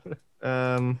know.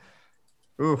 Yeah.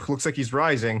 Ooh, looks like he's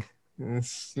rising.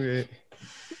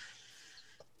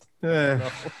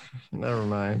 Never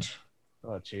mind.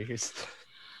 Oh, jeez.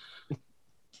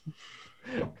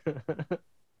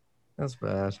 That's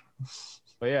bad.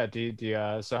 But yeah, do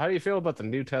you, so how do you feel about the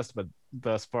New Testament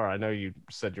thus far? I know you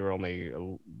said you're only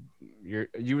you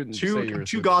wouldn't say you're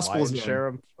two gospels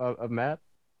share of Matt.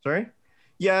 Sorry.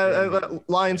 Yeah,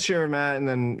 lion's share of Matt, and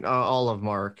then all of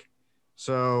Mark.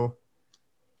 So,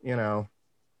 I'm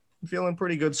feeling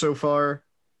pretty good so far.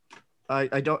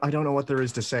 I don't know what there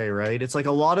is to say, right? It's like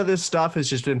a lot of this stuff has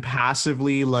just been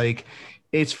passively, like,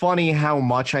 it's funny how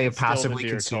much I have passively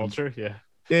consumed. Culture, yeah.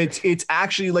 It's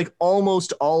actually like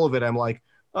almost all of it. I'm like,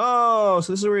 oh,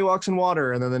 so this is where he walks in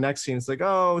water, and then the next scene it's like,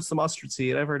 oh, it's the mustard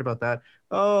seed. I've heard about that.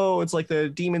 Oh, it's like the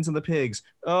demons and the pigs.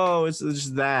 Oh, it's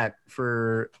just that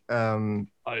for I am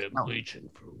legion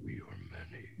for we are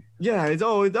many. Yeah,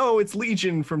 it's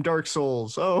Legion from Dark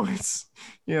Souls. Oh, it's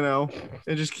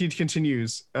it just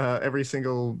continues every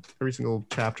single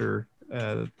chapter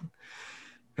that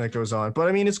goes on. But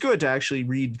I mean, it's good to actually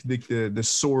read the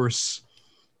source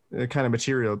kind of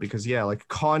material, because like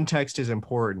context is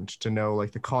important to know,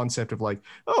 like the concept of like,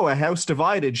 oh, a house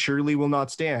divided surely will not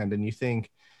stand, and you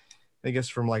think, I guess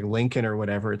from like Lincoln or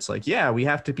whatever, it's like, yeah, we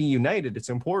have to be united, it's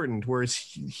important. Whereas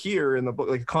here in the book,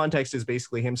 like context is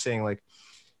basically him saying like,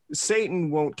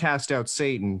 Satan won't cast out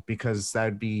Satan because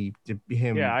that'd be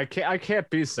him. Yeah, I can't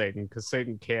be Satan because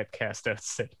Satan can't cast out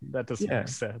Satan. That doesn't make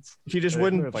sense. He just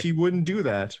wouldn't. He wouldn't do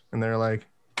that. And they're like,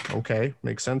 okay,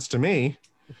 makes sense to me.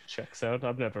 Checks out.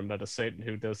 I've never met a Satan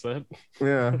who does that.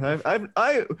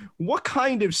 Yeah, what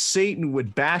kind of Satan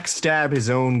would backstab his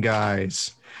own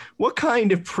guys? What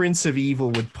kind of Prince of Evil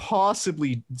would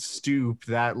possibly stoop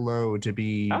that low to I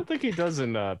be? don't think he does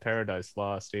in Paradise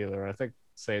Lost either. I think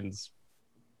Satan's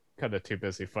kind of too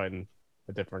busy fighting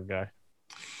a different guy.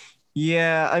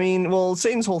 Yeah, I mean, well,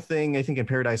 Satan's whole thing, I think, in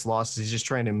Paradise Lost is he's just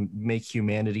trying to make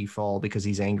humanity fall because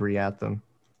he's angry at them.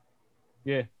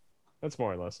 Yeah, that's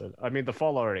more or less it. I mean, the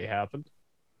fall already happened.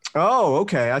 Oh,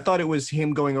 okay. I thought it was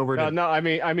him going over to. No, I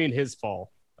mean his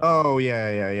fall. Oh,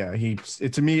 yeah.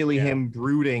 It's immediately Yeah. him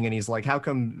brooding, and he's like, "How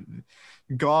come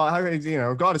God?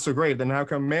 God is so great. Then how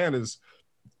come man is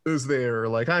there?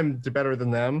 Like I'm better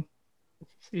than them."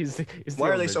 He's the Why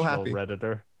are they so original happy?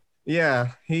 Redditor.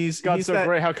 Yeah, he's God's so that,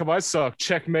 great. How come I suck?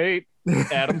 Checkmate,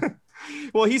 Adam.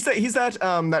 Well, he's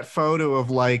that photo of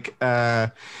like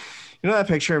that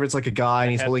picture of it's like a guy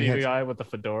and he's Head holding hands. BBI with the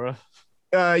fedora.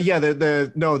 Yeah,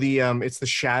 it's the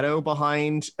shadow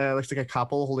behind looks like a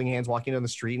couple holding hands walking down the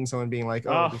street and someone being like,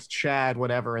 "Oh, Oh. this Chad,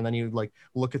 whatever," and then you like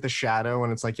look at the shadow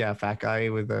and it's like, yeah, fat guy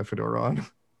with a fedora on.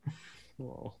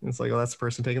 Oh. It's like, oh, that's the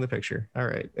person taking the picture. All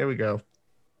right, there we go.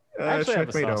 I actually have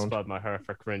a Checkmate soft owned. spot in my heart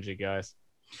for cringy guys.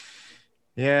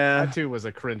 Yeah, I too was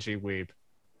a cringy weeb.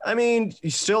 I mean, you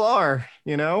still are,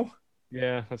 you know.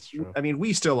 Yeah, that's true. I mean,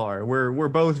 we still are. We're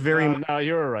both very No,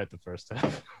 you were right the first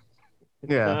time.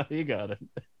 yeah. You got it.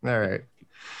 All right.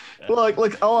 Well,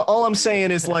 like all I'm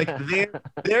saying is like they're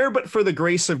there, but for the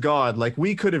grace of God, like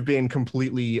we could have been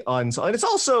completely and it's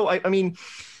also I mean,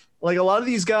 like a lot of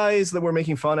these guys that we're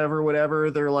making fun of or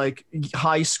whatever, they're like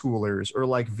high schoolers or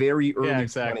like very early Yeah,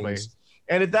 exactly. 20s.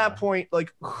 And at that point,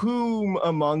 like whom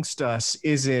amongst us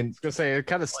isn't? I was gonna say it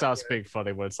kind of stops being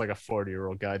funny when it's like a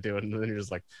 40-year-old guy doing it, and then you're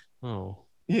just like, oh.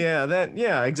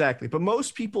 Yeah, exactly. But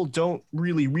most people don't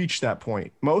really reach that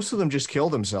point. Most of them just kill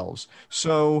themselves.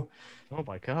 So Oh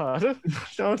my god.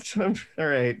 don't. All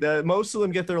right. Most of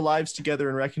them get their lives together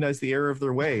and recognize the error of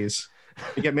their ways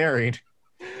and get married.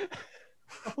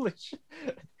 Holy shit.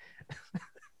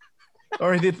 All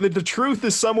right. The truth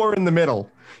is somewhere in the middle.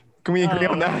 Can we agree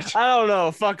on that? I don't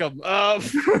know. Fuck them.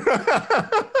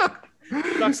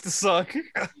 Sucks to suck.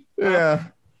 Yeah.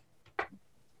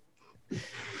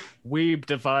 Weeb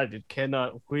divided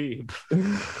cannot weeb.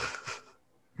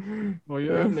 Well,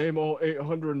 yeah, name all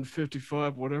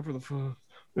 855, whatever the fuck.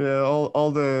 Yeah.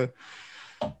 All the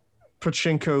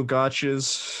pachinko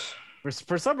gotchas.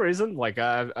 For some reason, like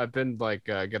I've been like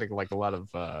getting like a lot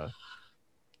of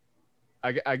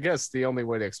I guess the only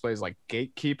way to explain is like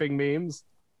gatekeeping memes.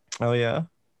 Oh yeah.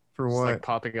 For Just, what? like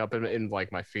popping up in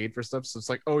like my feed for stuff. So it's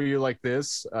like, oh, you like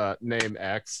this? Name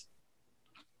X.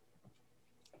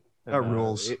 That And,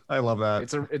 rules. I love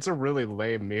that. It's a really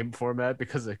lame meme format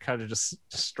because it kind of just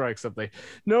strikes up like,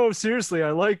 no, seriously, I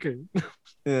like it.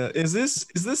 Yeah. Is this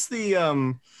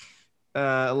the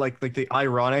like the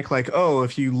ironic like, oh,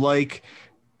 if you like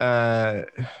I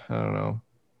don't know,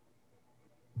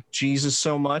 Jesus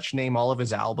so much, name all of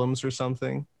his albums or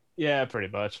something? Yeah, pretty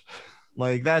much.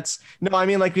 Like that's no, I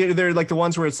mean like they're like the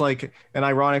ones where it's like and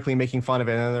ironically making fun of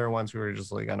it, and then there are ones where are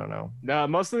just like, I don't know. No,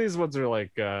 most of these ones are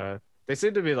like they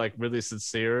seem to be like really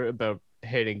sincere about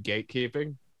hating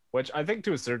gatekeeping, which I think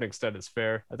to a certain extent is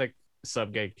fair. I think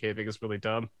some gatekeeping is really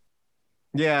dumb.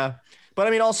 Yeah, but I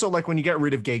mean also like when you get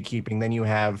rid of gatekeeping, then you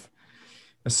have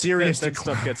a serious That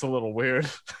stuff gets a little weird.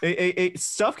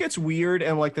 stuff gets weird,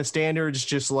 and like the standards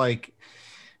just like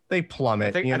they plummet.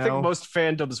 I think you I know? think most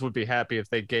fandoms would be happy if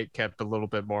they gate kept a little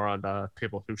bit more on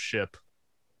people who ship.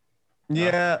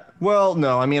 Yeah. Well,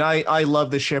 no. I mean, I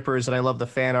love the shippers and I love the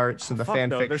fan arts and the Fuck fan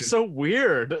no, fiction. they're so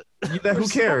weird. Who They're so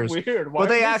cares? weird. Why But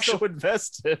they are actually- so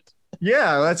invested?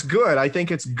 Yeah, that's good. I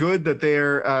think it's good that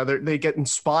they get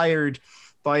inspired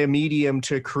by a medium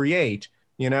to create.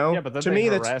 You know. Yeah, but then to they me,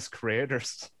 that's harass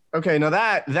creators. okay. Now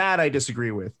that I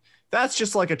disagree with. That's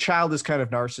just like a childish kind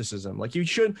of narcissism. Like you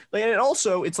should, like, and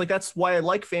also it's like that's why I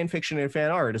like fan fiction and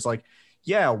fan art. It's like,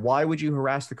 yeah, why would you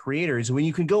harass the creators when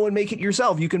you can go and make it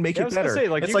yourself? You can make Yeah, I it was gonna better. say,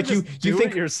 like, it's you like can you just do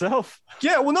think it yourself.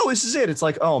 yeah, well, no, this is it. It's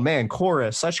like, oh man,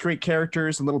 Korra, such great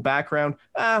characters and little background.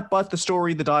 But the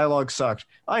story, the dialogue sucked.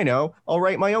 I know. I'll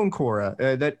write my own Korra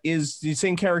that is the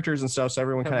same characters and stuff, so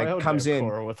everyone Have my kind own of comes in.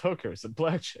 Korra with hookers and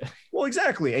blackjack. Well,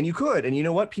 exactly, and you could, and you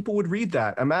know what? People would read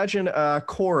that. Imagine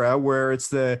Korra, where it's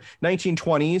the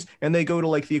 1920s, and they go to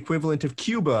like the equivalent of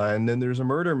Cuba, and then there's a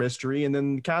murder mystery, and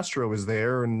then Castro is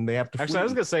there, and they have to. Actually, I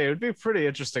was flee. gonna say it would be pretty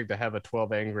interesting to have a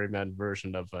 12 Angry Men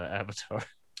version of Avatar.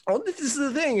 Oh, this is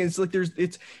the thing. It's like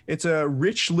it's a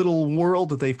rich little world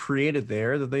that they've created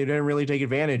there that they didn't really take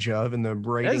advantage of in the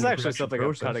writing. That is and actually production something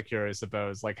process. I'm kind of curious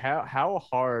about. Is like how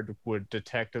hard would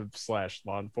detective /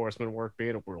 law enforcement work be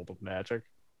in a world of magic?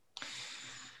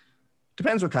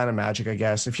 Depends what kind of magic, I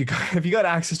guess. If you got, if you got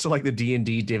access to like the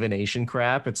D&D divination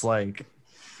crap, it's like,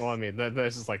 Well, I mean,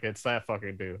 that's just like it's that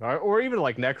fucking dude, or even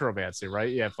like necromancy, right?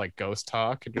 You have like ghost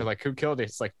talk, and you're like, "Who killed you?"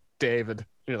 It's like David. And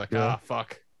you're like, Yeah. "Ah,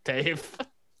 fuck, Dave."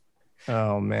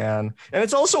 oh man. And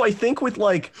it's also, I think, with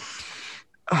like,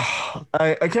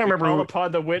 I can't remember. Call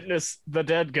upon the witness, the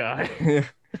dead guy. Yeah.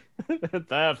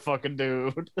 That fucking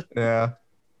dude. Yeah.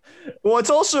 Well,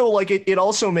 it's also like it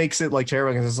also makes it like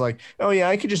terrible because it's like, oh yeah,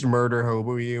 I could just murder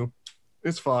hobo you.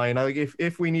 It's fine. Like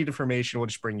if we need information, we'll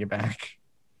just bring you back.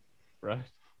 Right.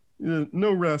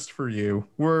 No rest for you.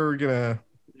 You're gonna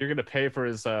pay for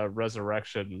his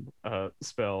resurrection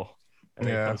spell, and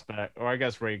he comes back, or I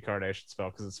guess reincarnation spell,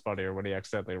 because it's funnier when he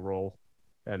accidentally roll,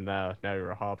 and now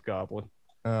you're a hobgoblin.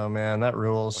 Oh man, that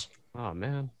rules. Oh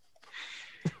man.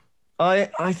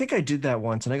 I think I did that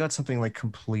once and I got something like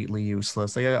completely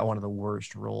useless. Like I got one of the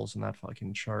worst rolls in that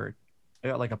fucking chart. I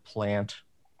got like a plant.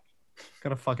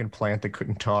 Got a fucking plant that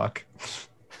couldn't talk.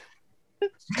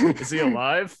 Is he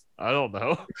alive? I don't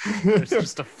know. There's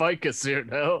just a ficus here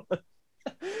now.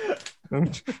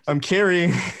 I'm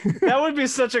carrying. That would be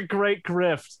such a great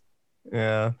grift.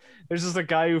 Yeah. There's just a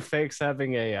guy who fakes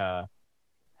having a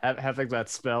having that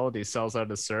spell, and he sells out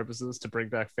his services to bring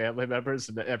back family members.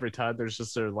 And every time there's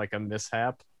just a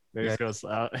mishap, he just goes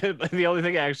out. The only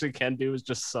thing he actually can do is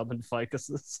just summon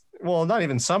ficuses. Well, not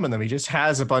even summon them. He just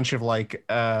has a bunch of like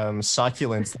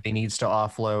succulents that he needs to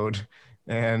offload.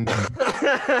 And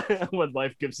when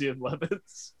life gives you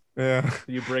lemons, yeah,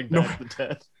 you bring back the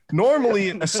dead. Normally,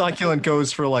 a succulent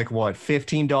goes for like what,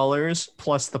 $15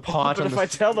 plus the pot. But if I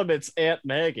tell them it's Aunt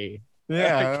Maggie,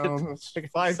 yeah,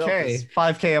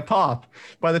 $5K a pop.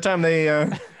 By the time they,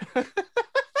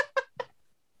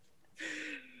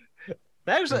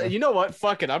 actually, you know what?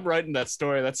 Fuck it, I'm writing that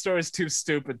story. That story's too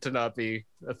stupid to not be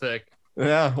a thing.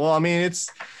 Yeah, well, I mean,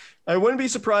 I wouldn't be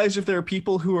surprised if there are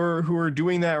people who are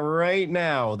doing that right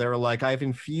now. They're like, I've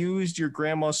infused your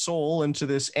grandma's soul into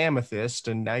this amethyst,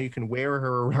 and now you can wear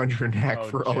her around your neck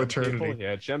for all eternity. People?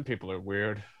 Yeah, gem people are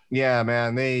weird. Yeah,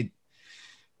 man.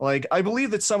 I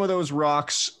believe that some of those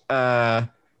rocks are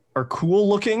cool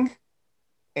looking,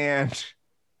 and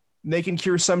they can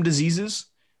cure some diseases,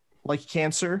 like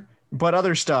cancer, but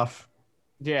other stuff.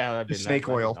 Yeah, that'd be snake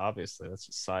oil. Obviously, that's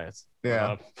just science.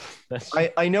 Yeah,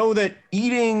 I know that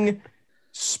eating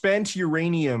spent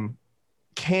uranium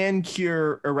can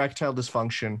cure erectile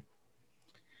dysfunction.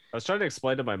 I was trying to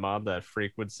explain to my mom that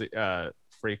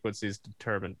frequencies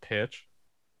determine pitch.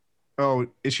 Oh,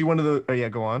 is she one of the? Oh yeah,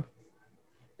 go on.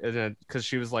 And then, because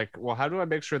she was like, "Well, how do I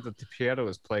make sure that the piano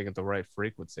is playing at the right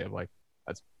frequency?" I'm like,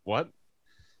 "That's what."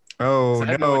 Oh I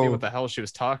had no idea what the hell she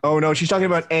was talking. Oh no, she's talking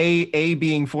about A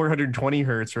being 420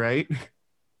 hertz, right?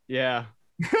 Yeah.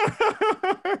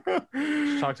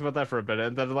 She talked about that for a bit,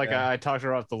 and then I talked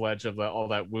her off the ledge of all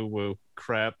that woo woo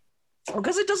crap.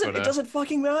 Because it doesn't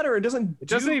fucking matter. It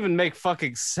doesn't even make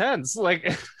fucking sense.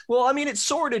 Like, well, I mean, it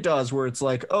sort of does, where it's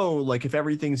like, oh, like if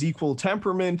everything's equal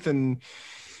temperament, then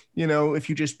if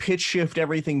you just pitch shift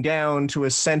everything down to a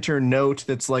center note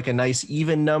that's like a nice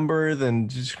even number, then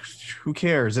just, who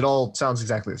cares? It all sounds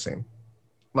exactly the same.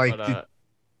 Like,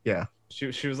 yeah.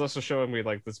 She was also showing me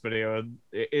like this video, and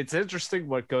it's interesting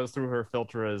what goes through her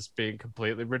filter as being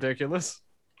completely ridiculous.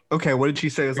 Okay, what did she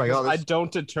say? It was like, oh, I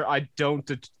don't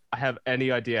have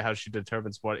any idea how she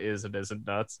determines what is and isn't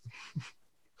nuts.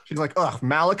 She's like, ugh,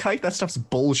 malachite, that stuff's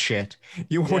bullshit.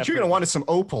 What you're gonna want is some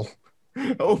opal.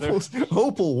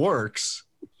 Opal works.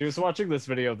 She was watching this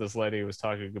video of this lady who was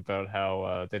talking about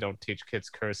how they don't teach kids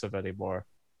cursive anymore.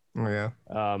 Oh yeah.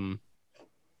 And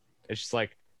she's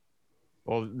like,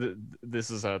 well,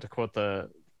 this is to quote the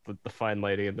fine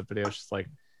lady in the video. She's like,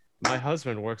 my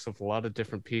husband works with a lot of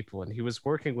different people, and he was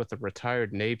working with a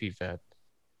retired Navy vet,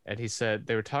 and he said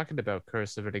they were talking about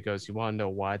cursive, and he goes, you want to know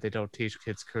why they don't teach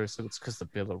kids cursive? It's because the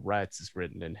Bill of Rights is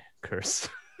written in cursive.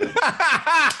 Even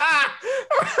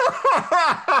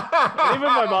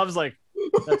my mom's like,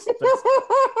 that's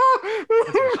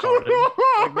retarded.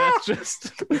 Like, that's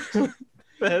just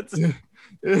that's.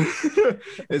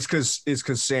 It's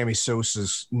because Sammy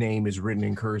Sosa's name is written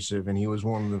in cursive, and he was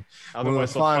one of the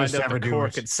finest ever do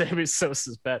it. And Sammy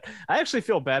Sosa's bat. I actually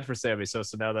feel bad for Sammy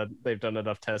Sosa now that they've done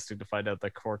enough testing to find out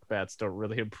that cork bats don't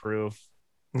really improve.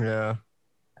 Yeah,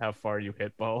 how far you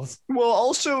hit balls. Well,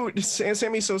 also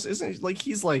Sammy Sosa isn't like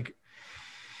he's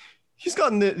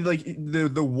gotten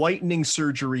the whitening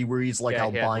surgery where he's like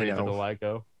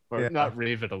albino. Or Yeah. not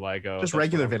revitiligo. Just that's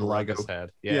regular what Ruckus vitiligo.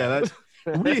 had. Yeah, that's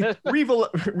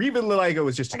Revitiligo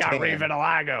is just a I got tan.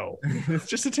 revitiligo. It's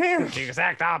just a tan. The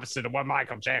exact opposite of what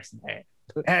Michael Jackson had.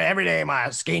 Every day my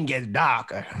skin gets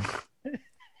darker.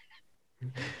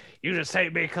 You just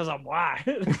hate me because I'm white.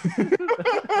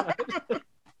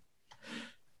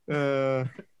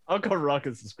 Uncle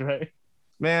Ruckus is great.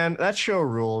 Man, that show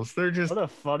rules. They're just What a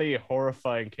funny,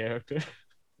 horrifying character.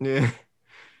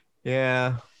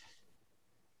 yeah.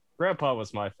 Grandpa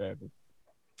was my favorite.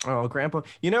 Oh, Grandpa.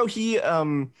 You know, he had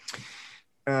I'm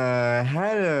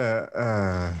trying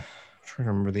to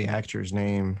remember the actor's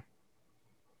name.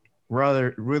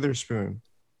 Witherspoon.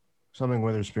 Something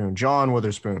Witherspoon. John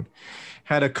Witherspoon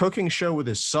had a cooking show with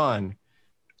his son.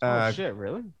 Oh shit,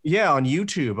 really? Yeah, on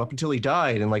YouTube up until he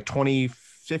died in like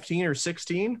 2015 or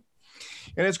 16.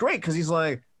 And it's great because he's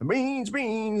like, beans,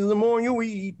 the more you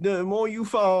eat, the more you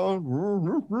fall.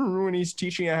 And he's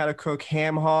teaching you how to cook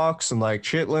ham hocks and like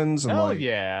chitlins and Hell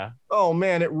yeah. Oh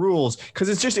man, it rules. Because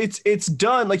it's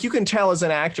done. Like you can tell as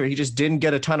an actor, he just didn't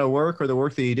get a ton of work, or the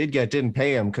work that he did get didn't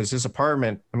pay him because his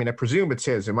apartment, I mean, I presume it's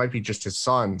his. It might be just his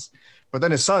son's. But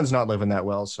then his son's not living that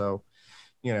well. So,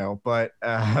 but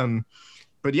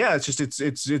yeah,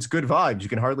 it's good vibes. You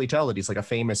can hardly tell that he's like a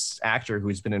famous actor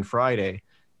who's been in Friday,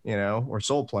 or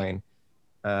Soul Plane.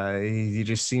 He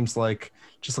just seems like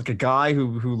a guy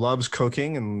who loves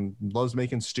cooking and loves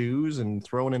making stews and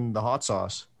throwing in the hot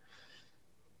sauce.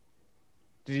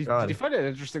 Did you find it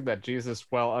interesting that Jesus,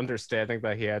 while understanding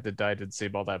that he had to die, didn't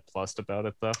seem all that plussed about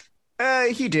it though?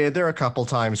 He did. There are a couple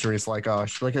times where he's like, "Oh,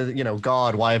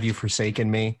 God, why have you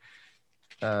forsaken me?"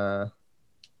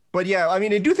 But yeah, I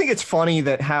mean, I do think it's funny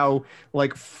that how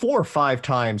like 4 or 5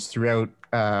 times throughout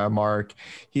Mark,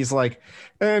 he's like,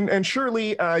 and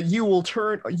surely you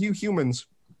humans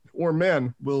or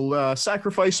men will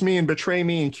sacrifice me and betray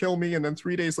me and kill me, and then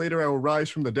 3 days later I will rise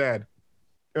from the dead.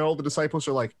 And all the disciples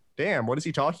are like, damn, what is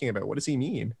he talking about? What does he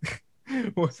mean?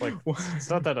 It's like, it's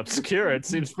not that obscure. It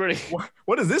seems pretty.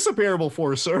 What is this a parable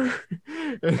for, sir?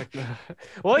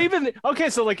 Well, even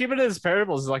in his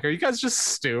parables, like, are you guys just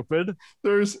stupid?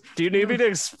 Do you need me to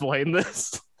explain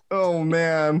this? Oh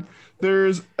man,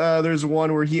 there's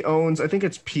one where he owns, I think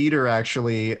it's Peter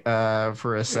actually,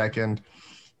 for a second.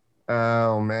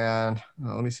 Oh man,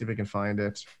 let me see if I can find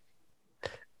it.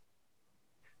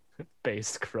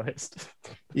 Based Christ.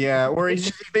 Yeah, or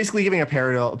he's basically giving a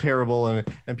parable,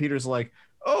 and Peter's like,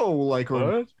 oh, like,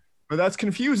 what? But that's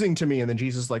confusing to me. And then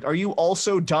Jesus is like, are you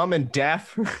also dumb and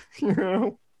deaf?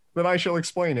 Then I shall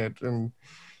explain it. And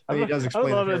he does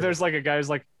explain. I love it. There's like a guy who's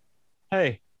like,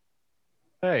 hey,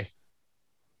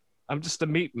 I'm just a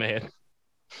meat man.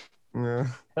 Yeah.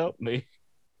 Help me.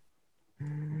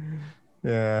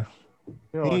 Yeah.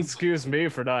 Excuse me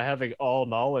for not having all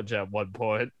knowledge at one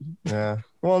point. Yeah.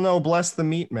 Well, no, bless the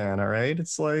meat man, all right?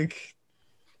 It's like...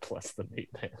 Bless the meat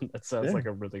man. That sounds like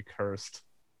a really cursed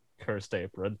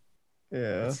apron.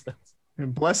 Yeah.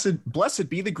 And blessed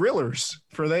be the grillers,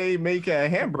 for they make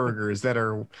hamburgers that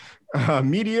are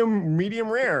medium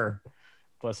rare.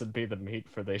 Blessed be the meat,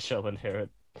 for they shall inherit.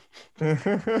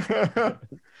 Yeah.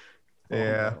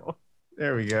 No.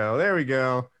 There we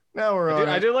go. Now we're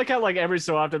I do like how, like, every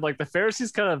so often, like, the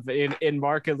Pharisees kind of in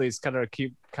Mark at least kind of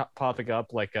keep popping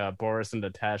up, like Boris and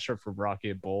Natasha from Rocky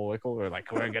and Bullwinkle. We're like,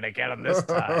 we're gonna get them this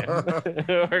time.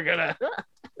 We're gonna.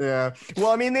 Yeah.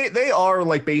 Well, I mean, they are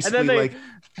like basically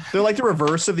they're like the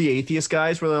reverse of the atheist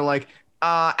guys, where they're like,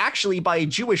 actually, by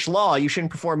Jewish law, you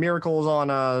shouldn't perform miracles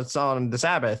on the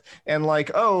Sabbath. And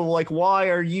like, oh, like, why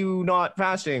are you not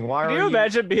fasting? Can you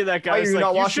imagine being that guy? Why are you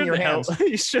not washing your hands?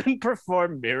 You shouldn't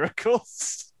perform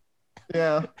miracles.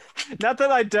 Yeah. Not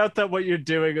that I doubt that what you're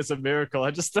doing is a miracle.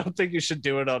 I just don't think you should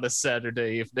do it on a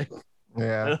Saturday evening.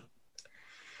 Yeah.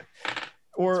 It's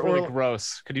really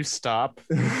gross. Could you stop?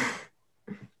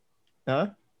 Huh?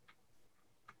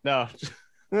 No.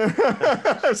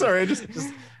 Sorry, just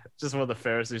one of the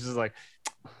Pharisees is like,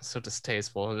 so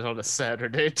distasteful, and on a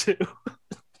Saturday too.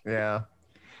 Yeah.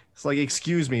 It's like,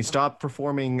 excuse me, stop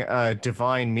performing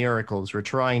divine miracles. We're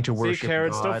trying to worship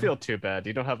Karens, God. don't feel too bad.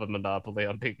 You don't have a monopoly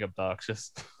on being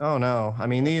obnoxious. Oh, no. I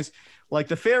mean, these, like,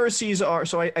 the Pharisees are...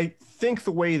 So I think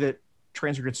the way that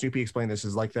Transcript Snoopy explained this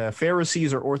is, like, the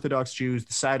Pharisees are Orthodox Jews.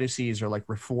 The Sadducees are, like,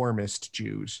 reformist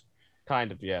Jews.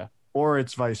 Kind of, yeah. Or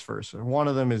it's vice versa. One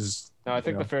of them is... No, I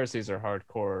think the Pharisees are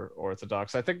hardcore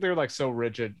Orthodox. I think they're, like, so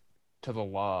rigid to the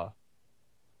law.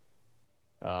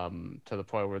 To the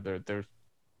point where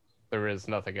there is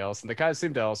nothing else, and the guys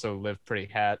seem to also live pretty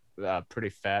fat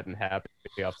and happy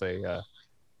off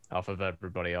of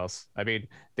everybody else. I mean,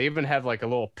 they even have like a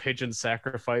little pigeon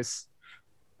sacrifice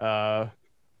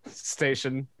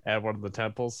station at one of the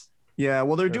temples. Yeah,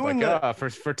 well, they're It's doing like,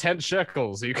 that. for 10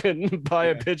 shekels, you can buy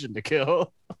a pigeon to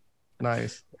kill.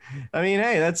 Nice. I mean,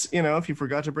 hey, that's, if you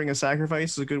forgot to bring a sacrifice,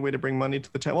 it's a good way to bring money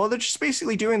to the temple. Well, they're just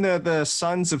basically doing the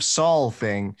Sons of Saul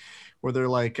thing, where they're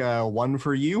like, one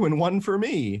for you and one for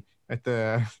me at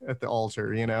the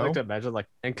altar. I like to imagine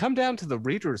and come down to the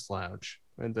Reader's Lounge.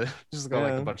 And just got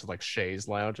like a bunch of like chaise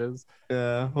lounges.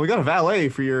 Well, we got a valet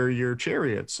for your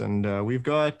chariots, and we've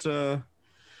got.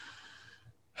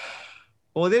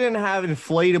 Well, they didn't have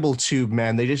inflatable tube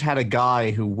men. They just had a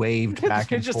guy who waved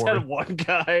back and forth. They just had one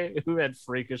guy who had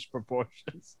freakish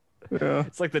proportions. Yeah.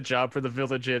 It's like the job for the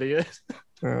village idiot.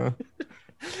 Yeah.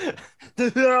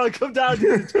 I'll come down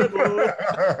to the table.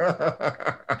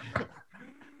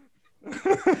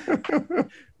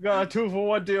 Got a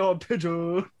 2-for-1 deal on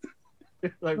pigeon.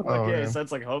 Like, okay, so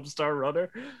that's like Homestar Runner.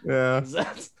 Yeah.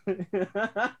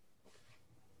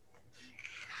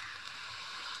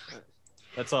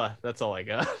 That's all I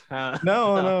got.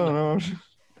 No.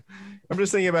 I'm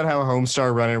just thinking about how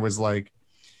Homestar Runner was like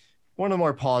one of the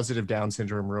more positive Down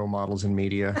syndrome role models in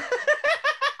media.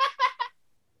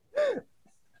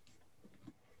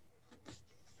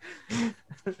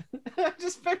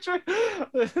 Just picture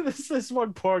this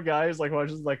one poor guy is like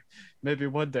watching, like, maybe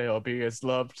one day I'll be as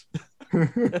loved.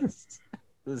 This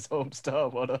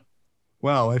Homestar Runner.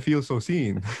 Wow, I feel so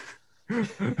seen. I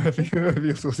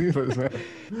feel so seen by this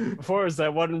man. Before is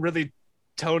that one really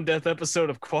tone deaf episode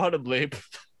of Quantum Leap.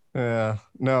 Yeah,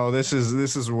 no, this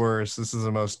is worse. This is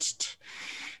the most.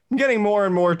 I'm getting more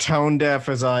and more tone deaf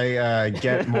as I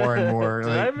get more and more.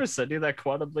 Did I ever send you that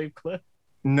Quantum Leap clip?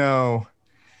 No.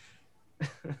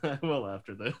 I will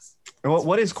after this.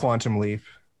 What is Quantum Leap?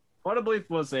 Quantum Leap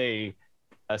was a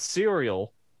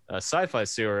serial, a sci-fi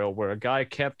serial where a guy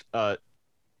kept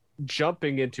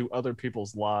jumping into other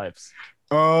people's lives.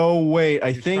 Oh wait,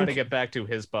 I think trying to get back to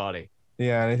his body.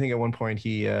 Yeah, and I think at one point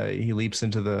he leaps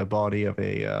into the body of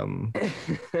a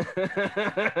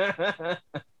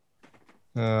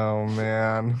Oh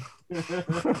man.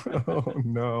 Oh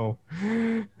no.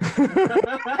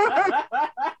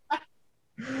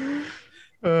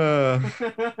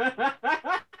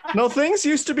 No, things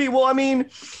used to be, well, I mean,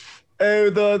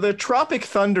 the Tropic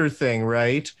Thunder thing,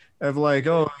 right? Of like,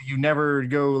 oh, you never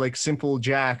go like Simple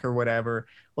Jack or whatever.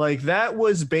 Like that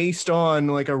was based on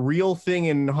like a real thing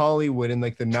in Hollywood in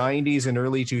like the 90s and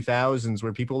early 2000s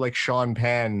where people like Sean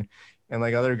Penn and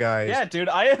like other guys. Yeah, dude,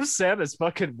 I Am Sam is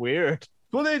fucking weird.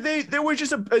 Well, there was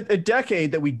just a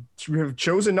decade that we have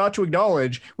chosen not to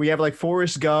acknowledge. We have like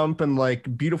Forrest Gump and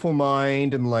like Beautiful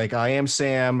Mind and like I Am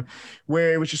Sam,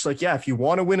 where it was just like, yeah, if you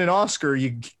want to win an Oscar,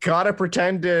 you gotta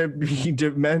pretend to be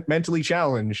mentally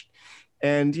challenged.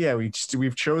 And yeah,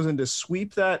 we've chosen to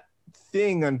sweep that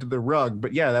thing under the rug.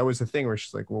 But yeah, that was the thing where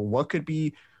she's like, well,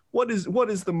 what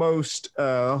is the most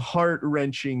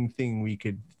heart-wrenching thing we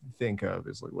could think of?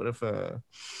 Is like, what if a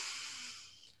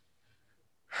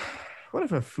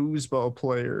foosball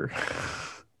player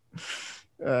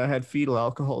had fetal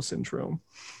alcohol syndrome?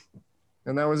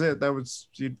 And that was it. That was,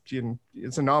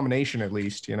 it's a nomination at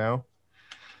least, you know?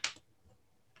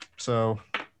 So,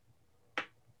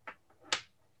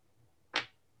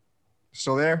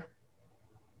 still there?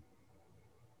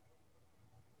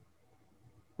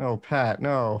 Oh, Pat,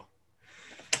 no.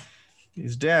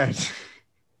 He's dead.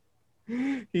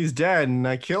 He's dead, and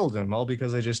I killed him, all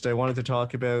because I wanted to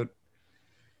talk about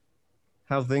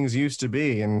how things used to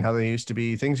be and how things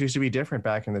used to be different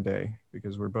back in the day,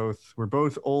 because we're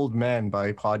both old men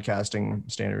by podcasting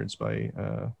standards, by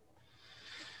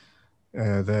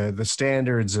the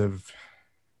standards of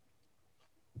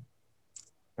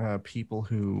people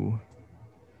who,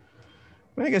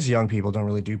 I guess young people don't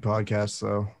really do podcasts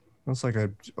though. That's like a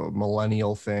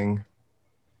millennial thing.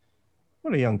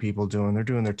 What are young people doing? They're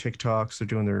doing their TikToks, they're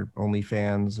doing their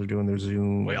OnlyFans, they're doing their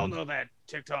Zoom. We all know that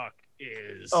TikTok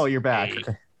is. Oh, you're back.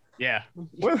 Yeah.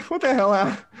 What the hell?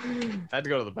 I had to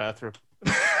go to the bathroom.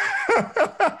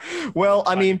 Well,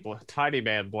 I mean, tiny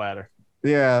man bladder.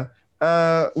 Yeah.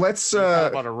 Let's.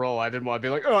 I'm on a roll. I didn't want to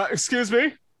be like, oh, excuse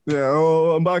me. Yeah.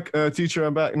 Oh, I'm back, teacher.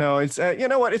 I'm back. No, it's. You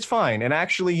know what? It's fine. And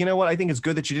actually, you know what? I think it's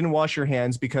good that you didn't wash your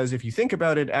hands, because if you think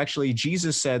about it, actually,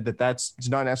 Jesus said that's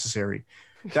not necessary.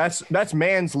 That's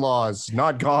man's laws,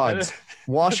 not God's.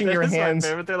 Washing your hands.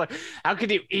 They're like, how can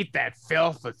you eat that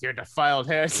filth with your defiled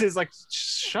hands? He's like,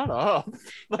 shut up.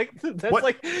 Like that's what?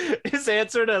 Like his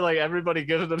answer to like everybody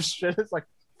giving him shit. It's like,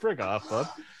 frig off, bud.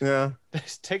 Yeah.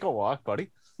 Just take a walk,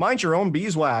 buddy. Mind your own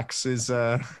beeswax, is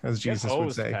as Jesus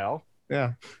would say. Pal.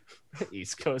 Yeah.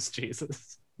 East Coast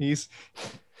Jesus. He's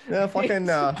fucking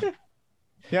fucking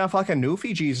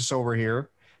Newfie Jesus over here,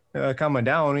 coming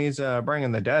down. He's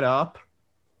bringing the dead up.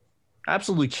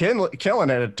 absolutely killing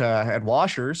it at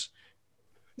Washers.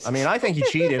 I mean, I think he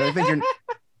cheated. I think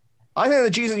that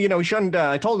Jesus, he shouldn't.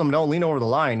 I told him don't lean over the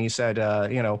line. He said,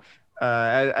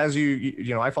 as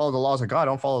I follow the laws of God,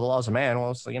 don't follow the laws of man.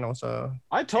 Well, it's a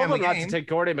I told family him not to game. take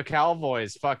Gordy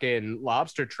McAlvoy's fucking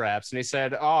lobster traps, and he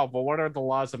said, "Oh, well, what are the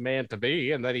laws of man to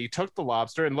be?" And then he took the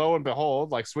lobster, and lo and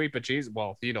behold, like sweet bejesus,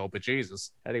 well,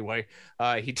 bejesus. Anyway,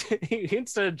 he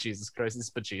instead of Jesus Christ, it's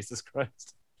bejesus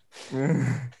Christ.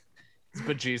 It's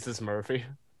bejesus Murphy.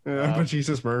 But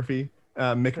Jesus Murphy,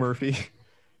 McMurphy,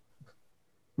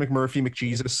 McMurphy,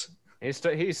 McJesus. He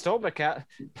stole he stole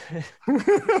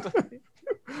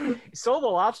the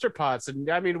lobster pots, and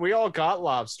I mean, we all got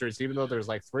lobsters, even though there's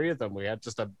like 3 of them. We had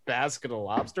just a basket of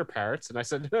lobster parrots, and I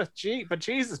said, "Gee, but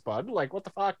Jesus, bud, like, what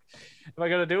the fuck am I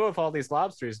gonna do with all these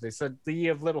lobsters?" And they said, "Ye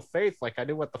of little faith." Like, I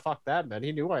knew what the fuck that meant.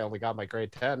 He knew I only got my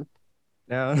grade 10.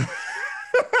 Yeah.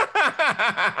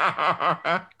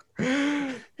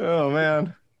 Oh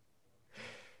man.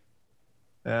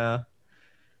 Yeah.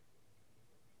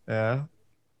 Yeah.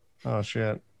 Oh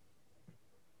shit.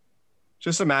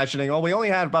 Just imagining. Oh, we only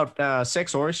had about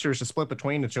 6 oysters to split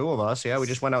between the 2 of us. Yeah, we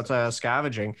just went out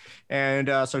scavenging, and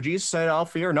so Jesus said, "I'll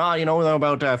fear not."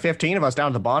 About 15 of us down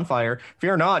at the bonfire.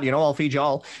 Fear not. I'll feed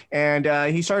y'all. And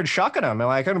he started shucking them, and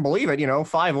I couldn't believe it.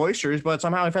 5 oysters, but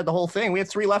somehow he fed the whole thing. We had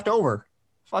 3 left over.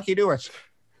 Fuck you doing?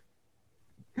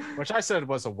 Which I said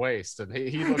was a waste, and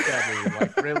he looked at me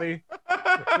like, "Really?"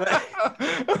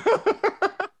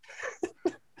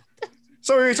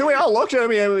 So we all looked at him.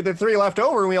 With the 3 left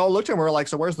over, and we all looked at him. We were like,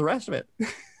 "So where's the rest of it?"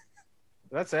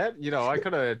 That's it. I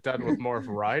could have done with more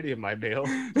variety in my meal.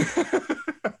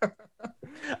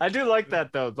 I do like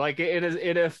that though, like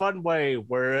in a fun way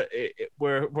where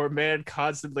man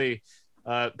constantly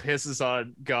pisses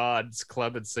on God's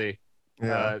clemency.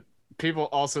 Yeah. People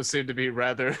also seem to be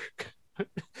rather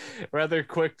rather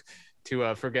quick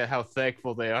to forget how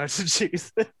thankful they are to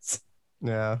Jesus.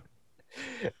 Yeah.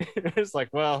 It's like,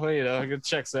 well, it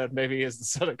checks out. Maybe he is the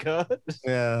son of God.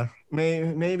 Yeah.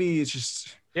 Maybe it's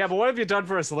just. Yeah, but what have you done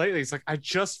for us lately? He's like, I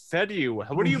just fed you.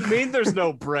 What do you mean there's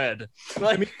no bread?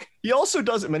 Like, I mean, he also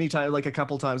does it many times, like a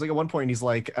couple times. Like at one point, he's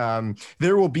like,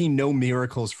 there will be no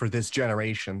miracles for this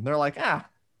generation. They're like,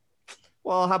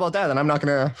 well, how about that? Then I'm not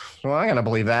gonna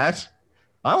believe that.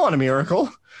 I want a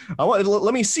miracle.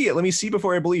 Let me see it. Let me see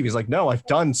before I believe. He's like, no, I've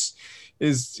done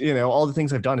all the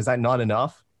things I've done. Is that not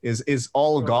enough? Is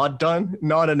all of God done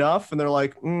not enough? And they're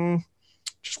like,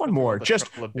 just one more. Just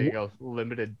being a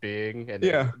limited being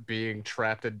and being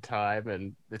trapped in time,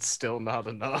 and it's still not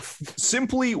enough.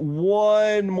 Simply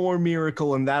one more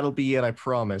miracle, and that'll be it. I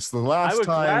promise. The last I would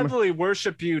time. gladly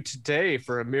worship you today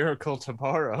for a miracle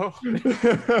tomorrow.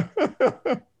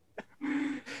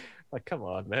 Like, come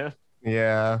on, man.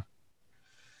 Yeah.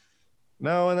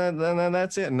 No, and then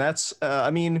that's it, and that's. I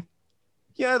mean,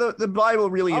 yeah, the Bible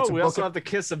really. It's we also have the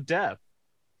kiss of death.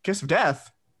 Kiss of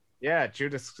death. Yeah,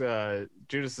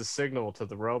 Judas's signal to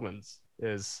the Romans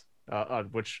is on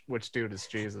which dude is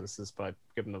Jesus is by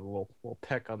giving them a little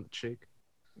peck on the cheek.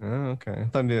 Oh, okay. I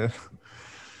thought you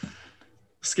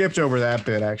skipped over that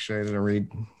bit. Actually, I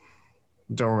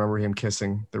don't remember him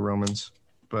kissing the Romans,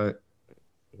 but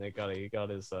he got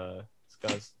his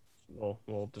guy's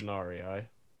little denarii.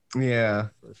 Yeah.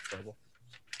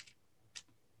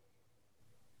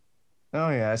 Oh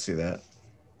yeah, I see that.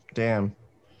 Damn.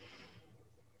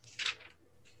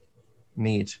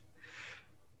 Neat.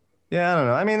 Yeah, I don't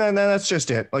know. I mean, that's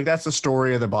just it. Like, that's the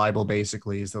story of the Bible,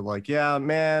 basically. Is that, like, yeah,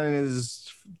 man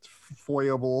is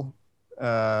foible,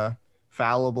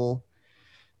 fallible,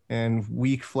 and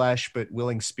weak flesh, but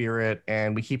willing spirit,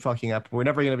 and we keep fucking up. We're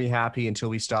never going to be happy until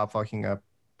we stop fucking up.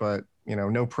 But,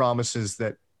 no promises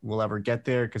that we'll ever get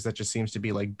there, because that just seems to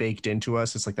be, like, baked into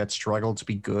us. It's like that struggle to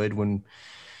be good when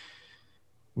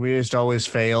we just always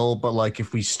fail. But, like,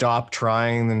 if we stop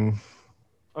trying, then...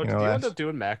 Oh, did you end up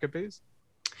doing Maccabees?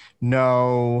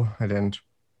 No, I didn't.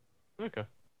 Okay.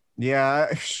 Yeah,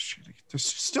 I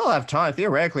still have time.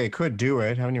 Theoretically, I could do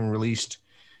it. I haven't even released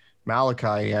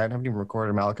Malachi yet. I haven't even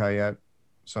recorded Malachi yet.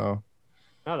 So.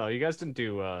 I don't know. You guys didn't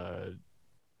do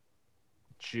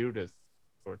Judith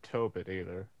or Tobit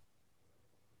either.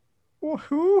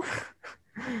 Who?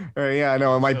 Yeah, I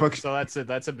know. In my book. So that's it.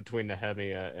 That's in between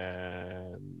Nehemiah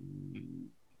and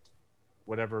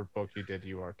whatever book you did.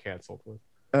 You are canceled with.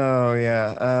 Oh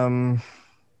yeah.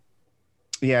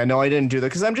 Yeah, no, I didn't do that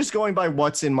because I'm just going by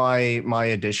what's in my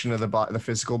edition of the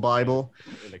physical Bible,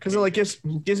 because it like gives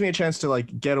me a chance to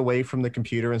like get away from the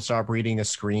computer and stop reading a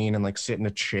screen and like sit in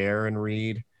a chair and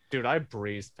read. Dude, I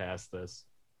breezed past this.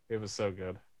 It was so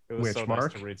good. It was Which, so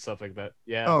Mark? nice to read something that,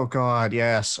 yeah. Oh God,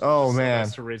 yes. Oh So man.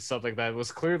 nice to read something that was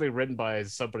clearly written by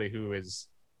somebody who is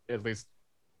at least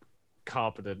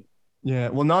competent. Yeah.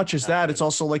 Well, not just that. It's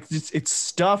also like it's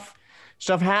stuff.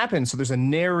 Stuff happens. So there's a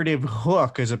narrative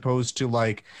hook as opposed to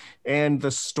like, and the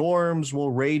storms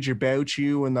will rage about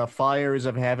you, and the fires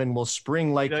of heaven will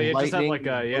spring like You just have lightning. like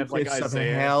The you have like locusts of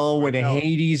Isaiah hell, or when no,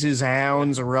 Hades'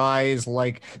 hounds arise,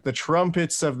 like the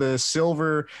trumpets of the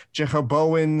silver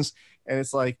Jehoboans, and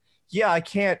it's like, yeah, I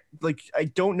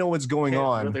don't know what's going can't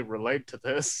on. really relate to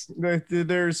this.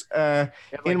 There's And,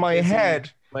 in like my Izzy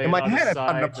head, laying on his I've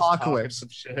got an side, just talking apocalypse. some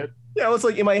shit. Yeah, it's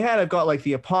like in my head, I've got like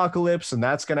the apocalypse, and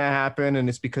that's gonna happen, and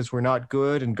it's because we're not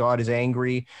good, and God is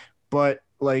angry. But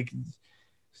like,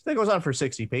 that goes on for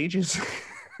 60 pages.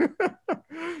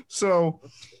 So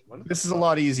this is a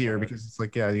lot easier because it's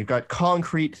like, yeah, you've got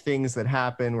concrete things that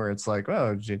happen where it's like,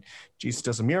 oh, Jesus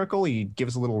does a miracle, he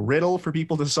gives a little riddle for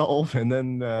people to solve, and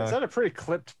then It's at a pretty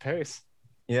clipped pace.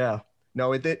 yeah.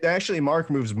 No, it actually Mark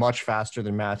moves much faster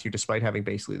than Matthew, despite having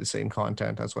basically the same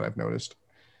content. That's what I've noticed.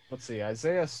 Let's see.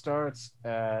 Isaiah starts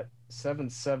at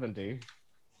 770,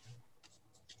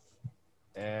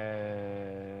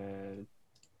 and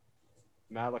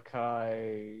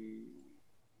Malachi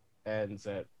ends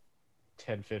at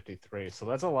 1053. So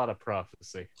that's a lot of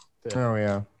prophecy. Oh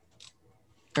yeah,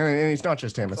 and it's not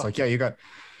just him. It's like, yeah, you got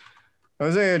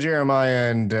Hosea,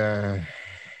 Jeremiah, and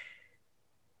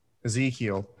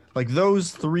Ezekiel. Like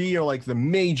those three are like the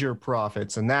major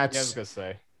prophets, and Yeah, I was that's gonna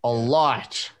say. a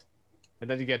lot. And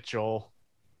then you get Joel.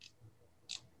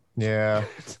 Yeah,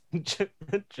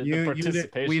 The You-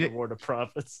 participation we did- award of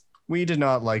prophets. we did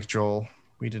not like Joel.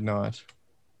 We did not.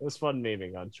 It was fun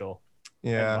memeing on Joel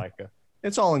and Yeah, Micah.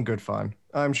 it's all in good fun.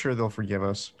 I'm sure they'll forgive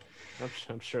us.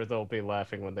 I'm sure they'll be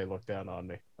laughing when they look down on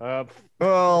me.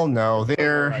 Well, no,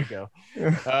 There I they're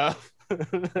go.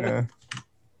 yeah.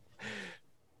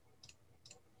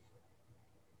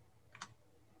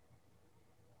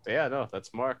 Yeah, no,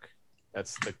 that's Mark.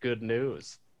 That's the good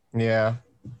news. Yeah.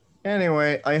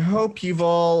 Anyway, I hope you've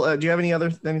all. Do you have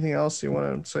anything else you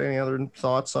want to say? Any other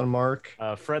thoughts on Mark?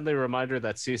 Friendly reminder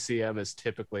that CCM is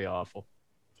typically awful.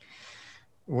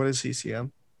 What is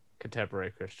CCM?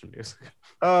 Contemporary Christian music.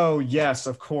 Oh yes,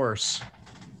 of course.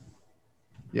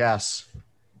 Yes.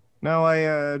 No,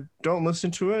 I don't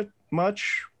listen to it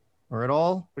much or at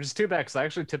all. Which is too bad because I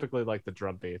actually typically like the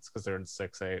drum beats because they're in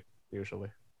 6/8 usually.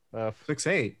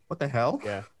 6/8. What the hell?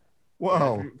 Yeah.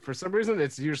 Whoa. Yeah, for some reason,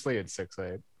 it's usually in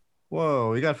 6/8.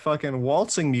 Whoa. You got fucking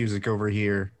waltzing music over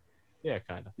here. Yeah,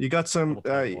 kind of. You got some.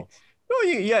 Yeah.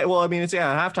 Well, I mean, it's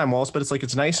halftime waltz, but it's like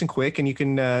it's nice and quick, and you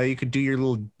can do your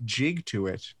little jig to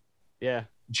it. Yeah.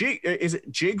 Is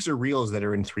it jigs or reels that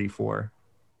are in 3/4?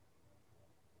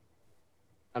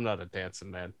 I'm not a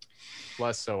dancing man.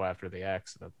 Less so after the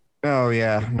accident. Oh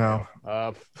yeah, no.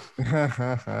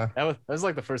 That was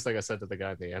like the first thing I said to the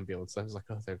guy in the ambulance. I was like,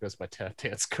 oh, there goes my tap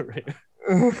dance career.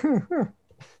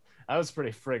 I was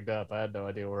pretty frigged up. I had no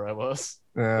idea where I was.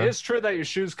 Yeah. It is true that your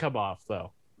shoes come off,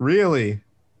 though. Really?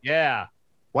 Yeah.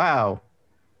 Wow.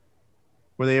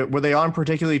 Were they on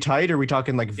particularly tight, or are we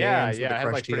talking like Vans? Yeah. with the I had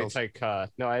like crushed heels? pretty tight.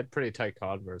 No, I had pretty tight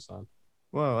Converse on.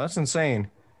 Whoa, that's insane.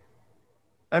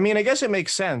 I mean, I guess it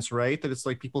makes sense, right? That it's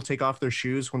like people take off their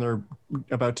shoes when they're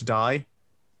about to die.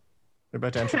 They're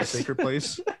about to enter the sacred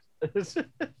place.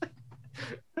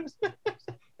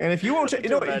 And if you won't,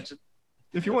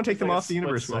 if you won't take them off, the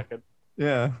universe will.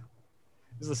 Yeah.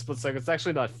 This is a split second. It's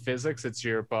actually not physics. It's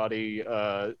your body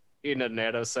in a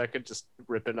nanosecond just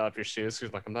ripping off your shoes.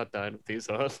 You're like, I'm not dying with these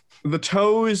on. The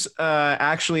toes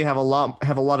actually have a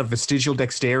lot of vestigial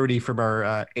dexterity from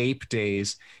our ape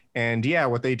days. And yeah,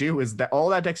 what they do is that all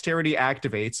that dexterity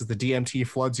activates as the DMT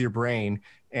floods your brain.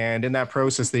 And in that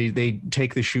process, they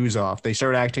take the shoes off. They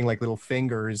start acting like little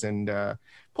fingers and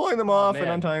pulling them off and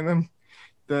untying them.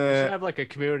 We should have like a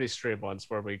community stream once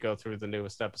where we go through the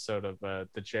newest episode of the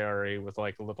JRE with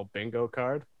like a little bingo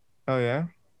card. Oh yeah.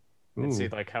 Ooh. And see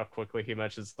like how quickly he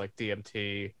mentions like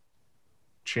DMT,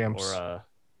 chimps, or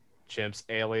chimps,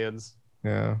 aliens.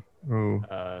 Yeah. Ooh.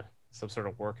 Some sort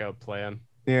of workout plan.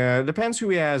 Yeah, it depends who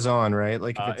he has on, right?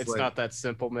 Like if it's like, not that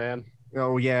simple, man.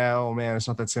 Oh yeah. Oh man, it's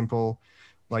not that simple.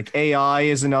 Like AI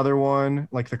is another one.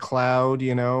 Like the cloud,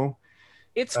 you know.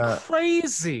 It's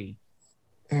crazy.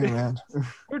 Yeah, man.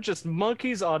 We're just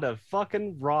monkeys on a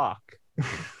fucking rock.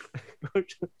 We're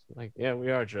just like, yeah, we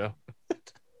are, Joe.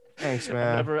 Thanks,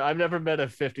 man. I've never met a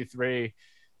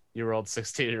 53-year-old,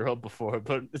 16-year-old before,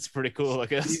 but it's pretty cool, I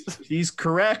guess. He's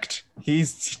correct.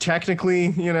 He's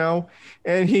technically, you know,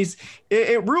 and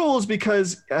it rules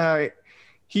because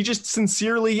he just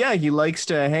sincerely, yeah, he likes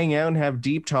to hang out and have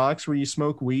deep talks where you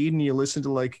smoke weed and you listen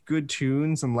to like good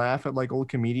tunes and laugh at like old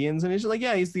comedians. And he's like,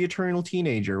 yeah, he's the eternal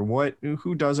teenager.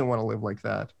 Who doesn't want to live like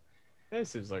that? Yeah, he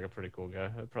seems like a pretty cool guy.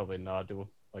 I'd probably nod to him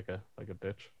like a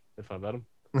bitch if I met him.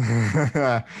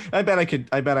 I bet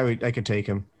I could take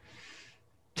him.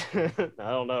 I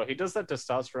don't know. He does that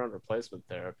testosterone replacement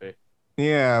therapy.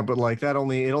 Yeah, but like it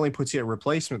only puts you at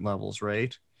replacement levels,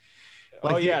 right?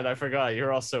 Oh Like yeah, and I forgot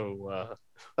you're also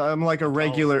I'm like a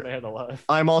regular man alive.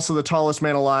 I'm also the tallest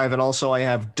man alive, and also I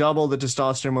have double the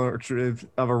testosterone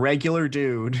of a regular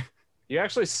dude. You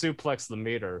actually suplex the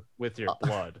meter with your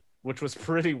blood, which was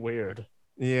pretty weird.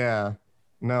 Yeah.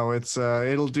 No,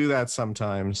 it'll do that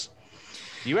sometimes.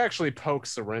 You actually poke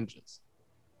syringes.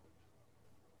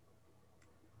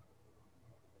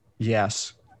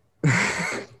 Yes.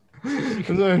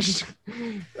 Just,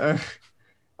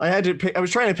 I had to. I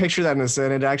was trying to picture that in this,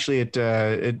 and it actually it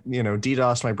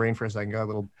DDoSed my brain for a second. Got a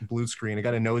little blue screen. I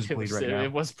got a nosebleed right now.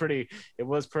 It was pretty. It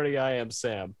was pretty. I Am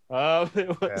Sam.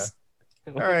 It was.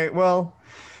 Yeah. All right. Well,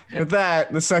 with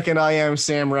that, the second I Am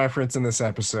Sam reference in this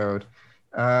episode.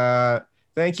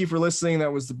 Thank you for listening.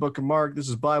 That was the Book of Mark. This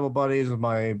is Bible Buddies with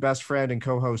my best friend and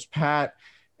co-host Pat.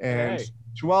 And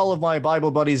to all of my Bible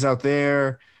buddies out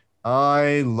there,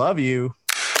 I love you.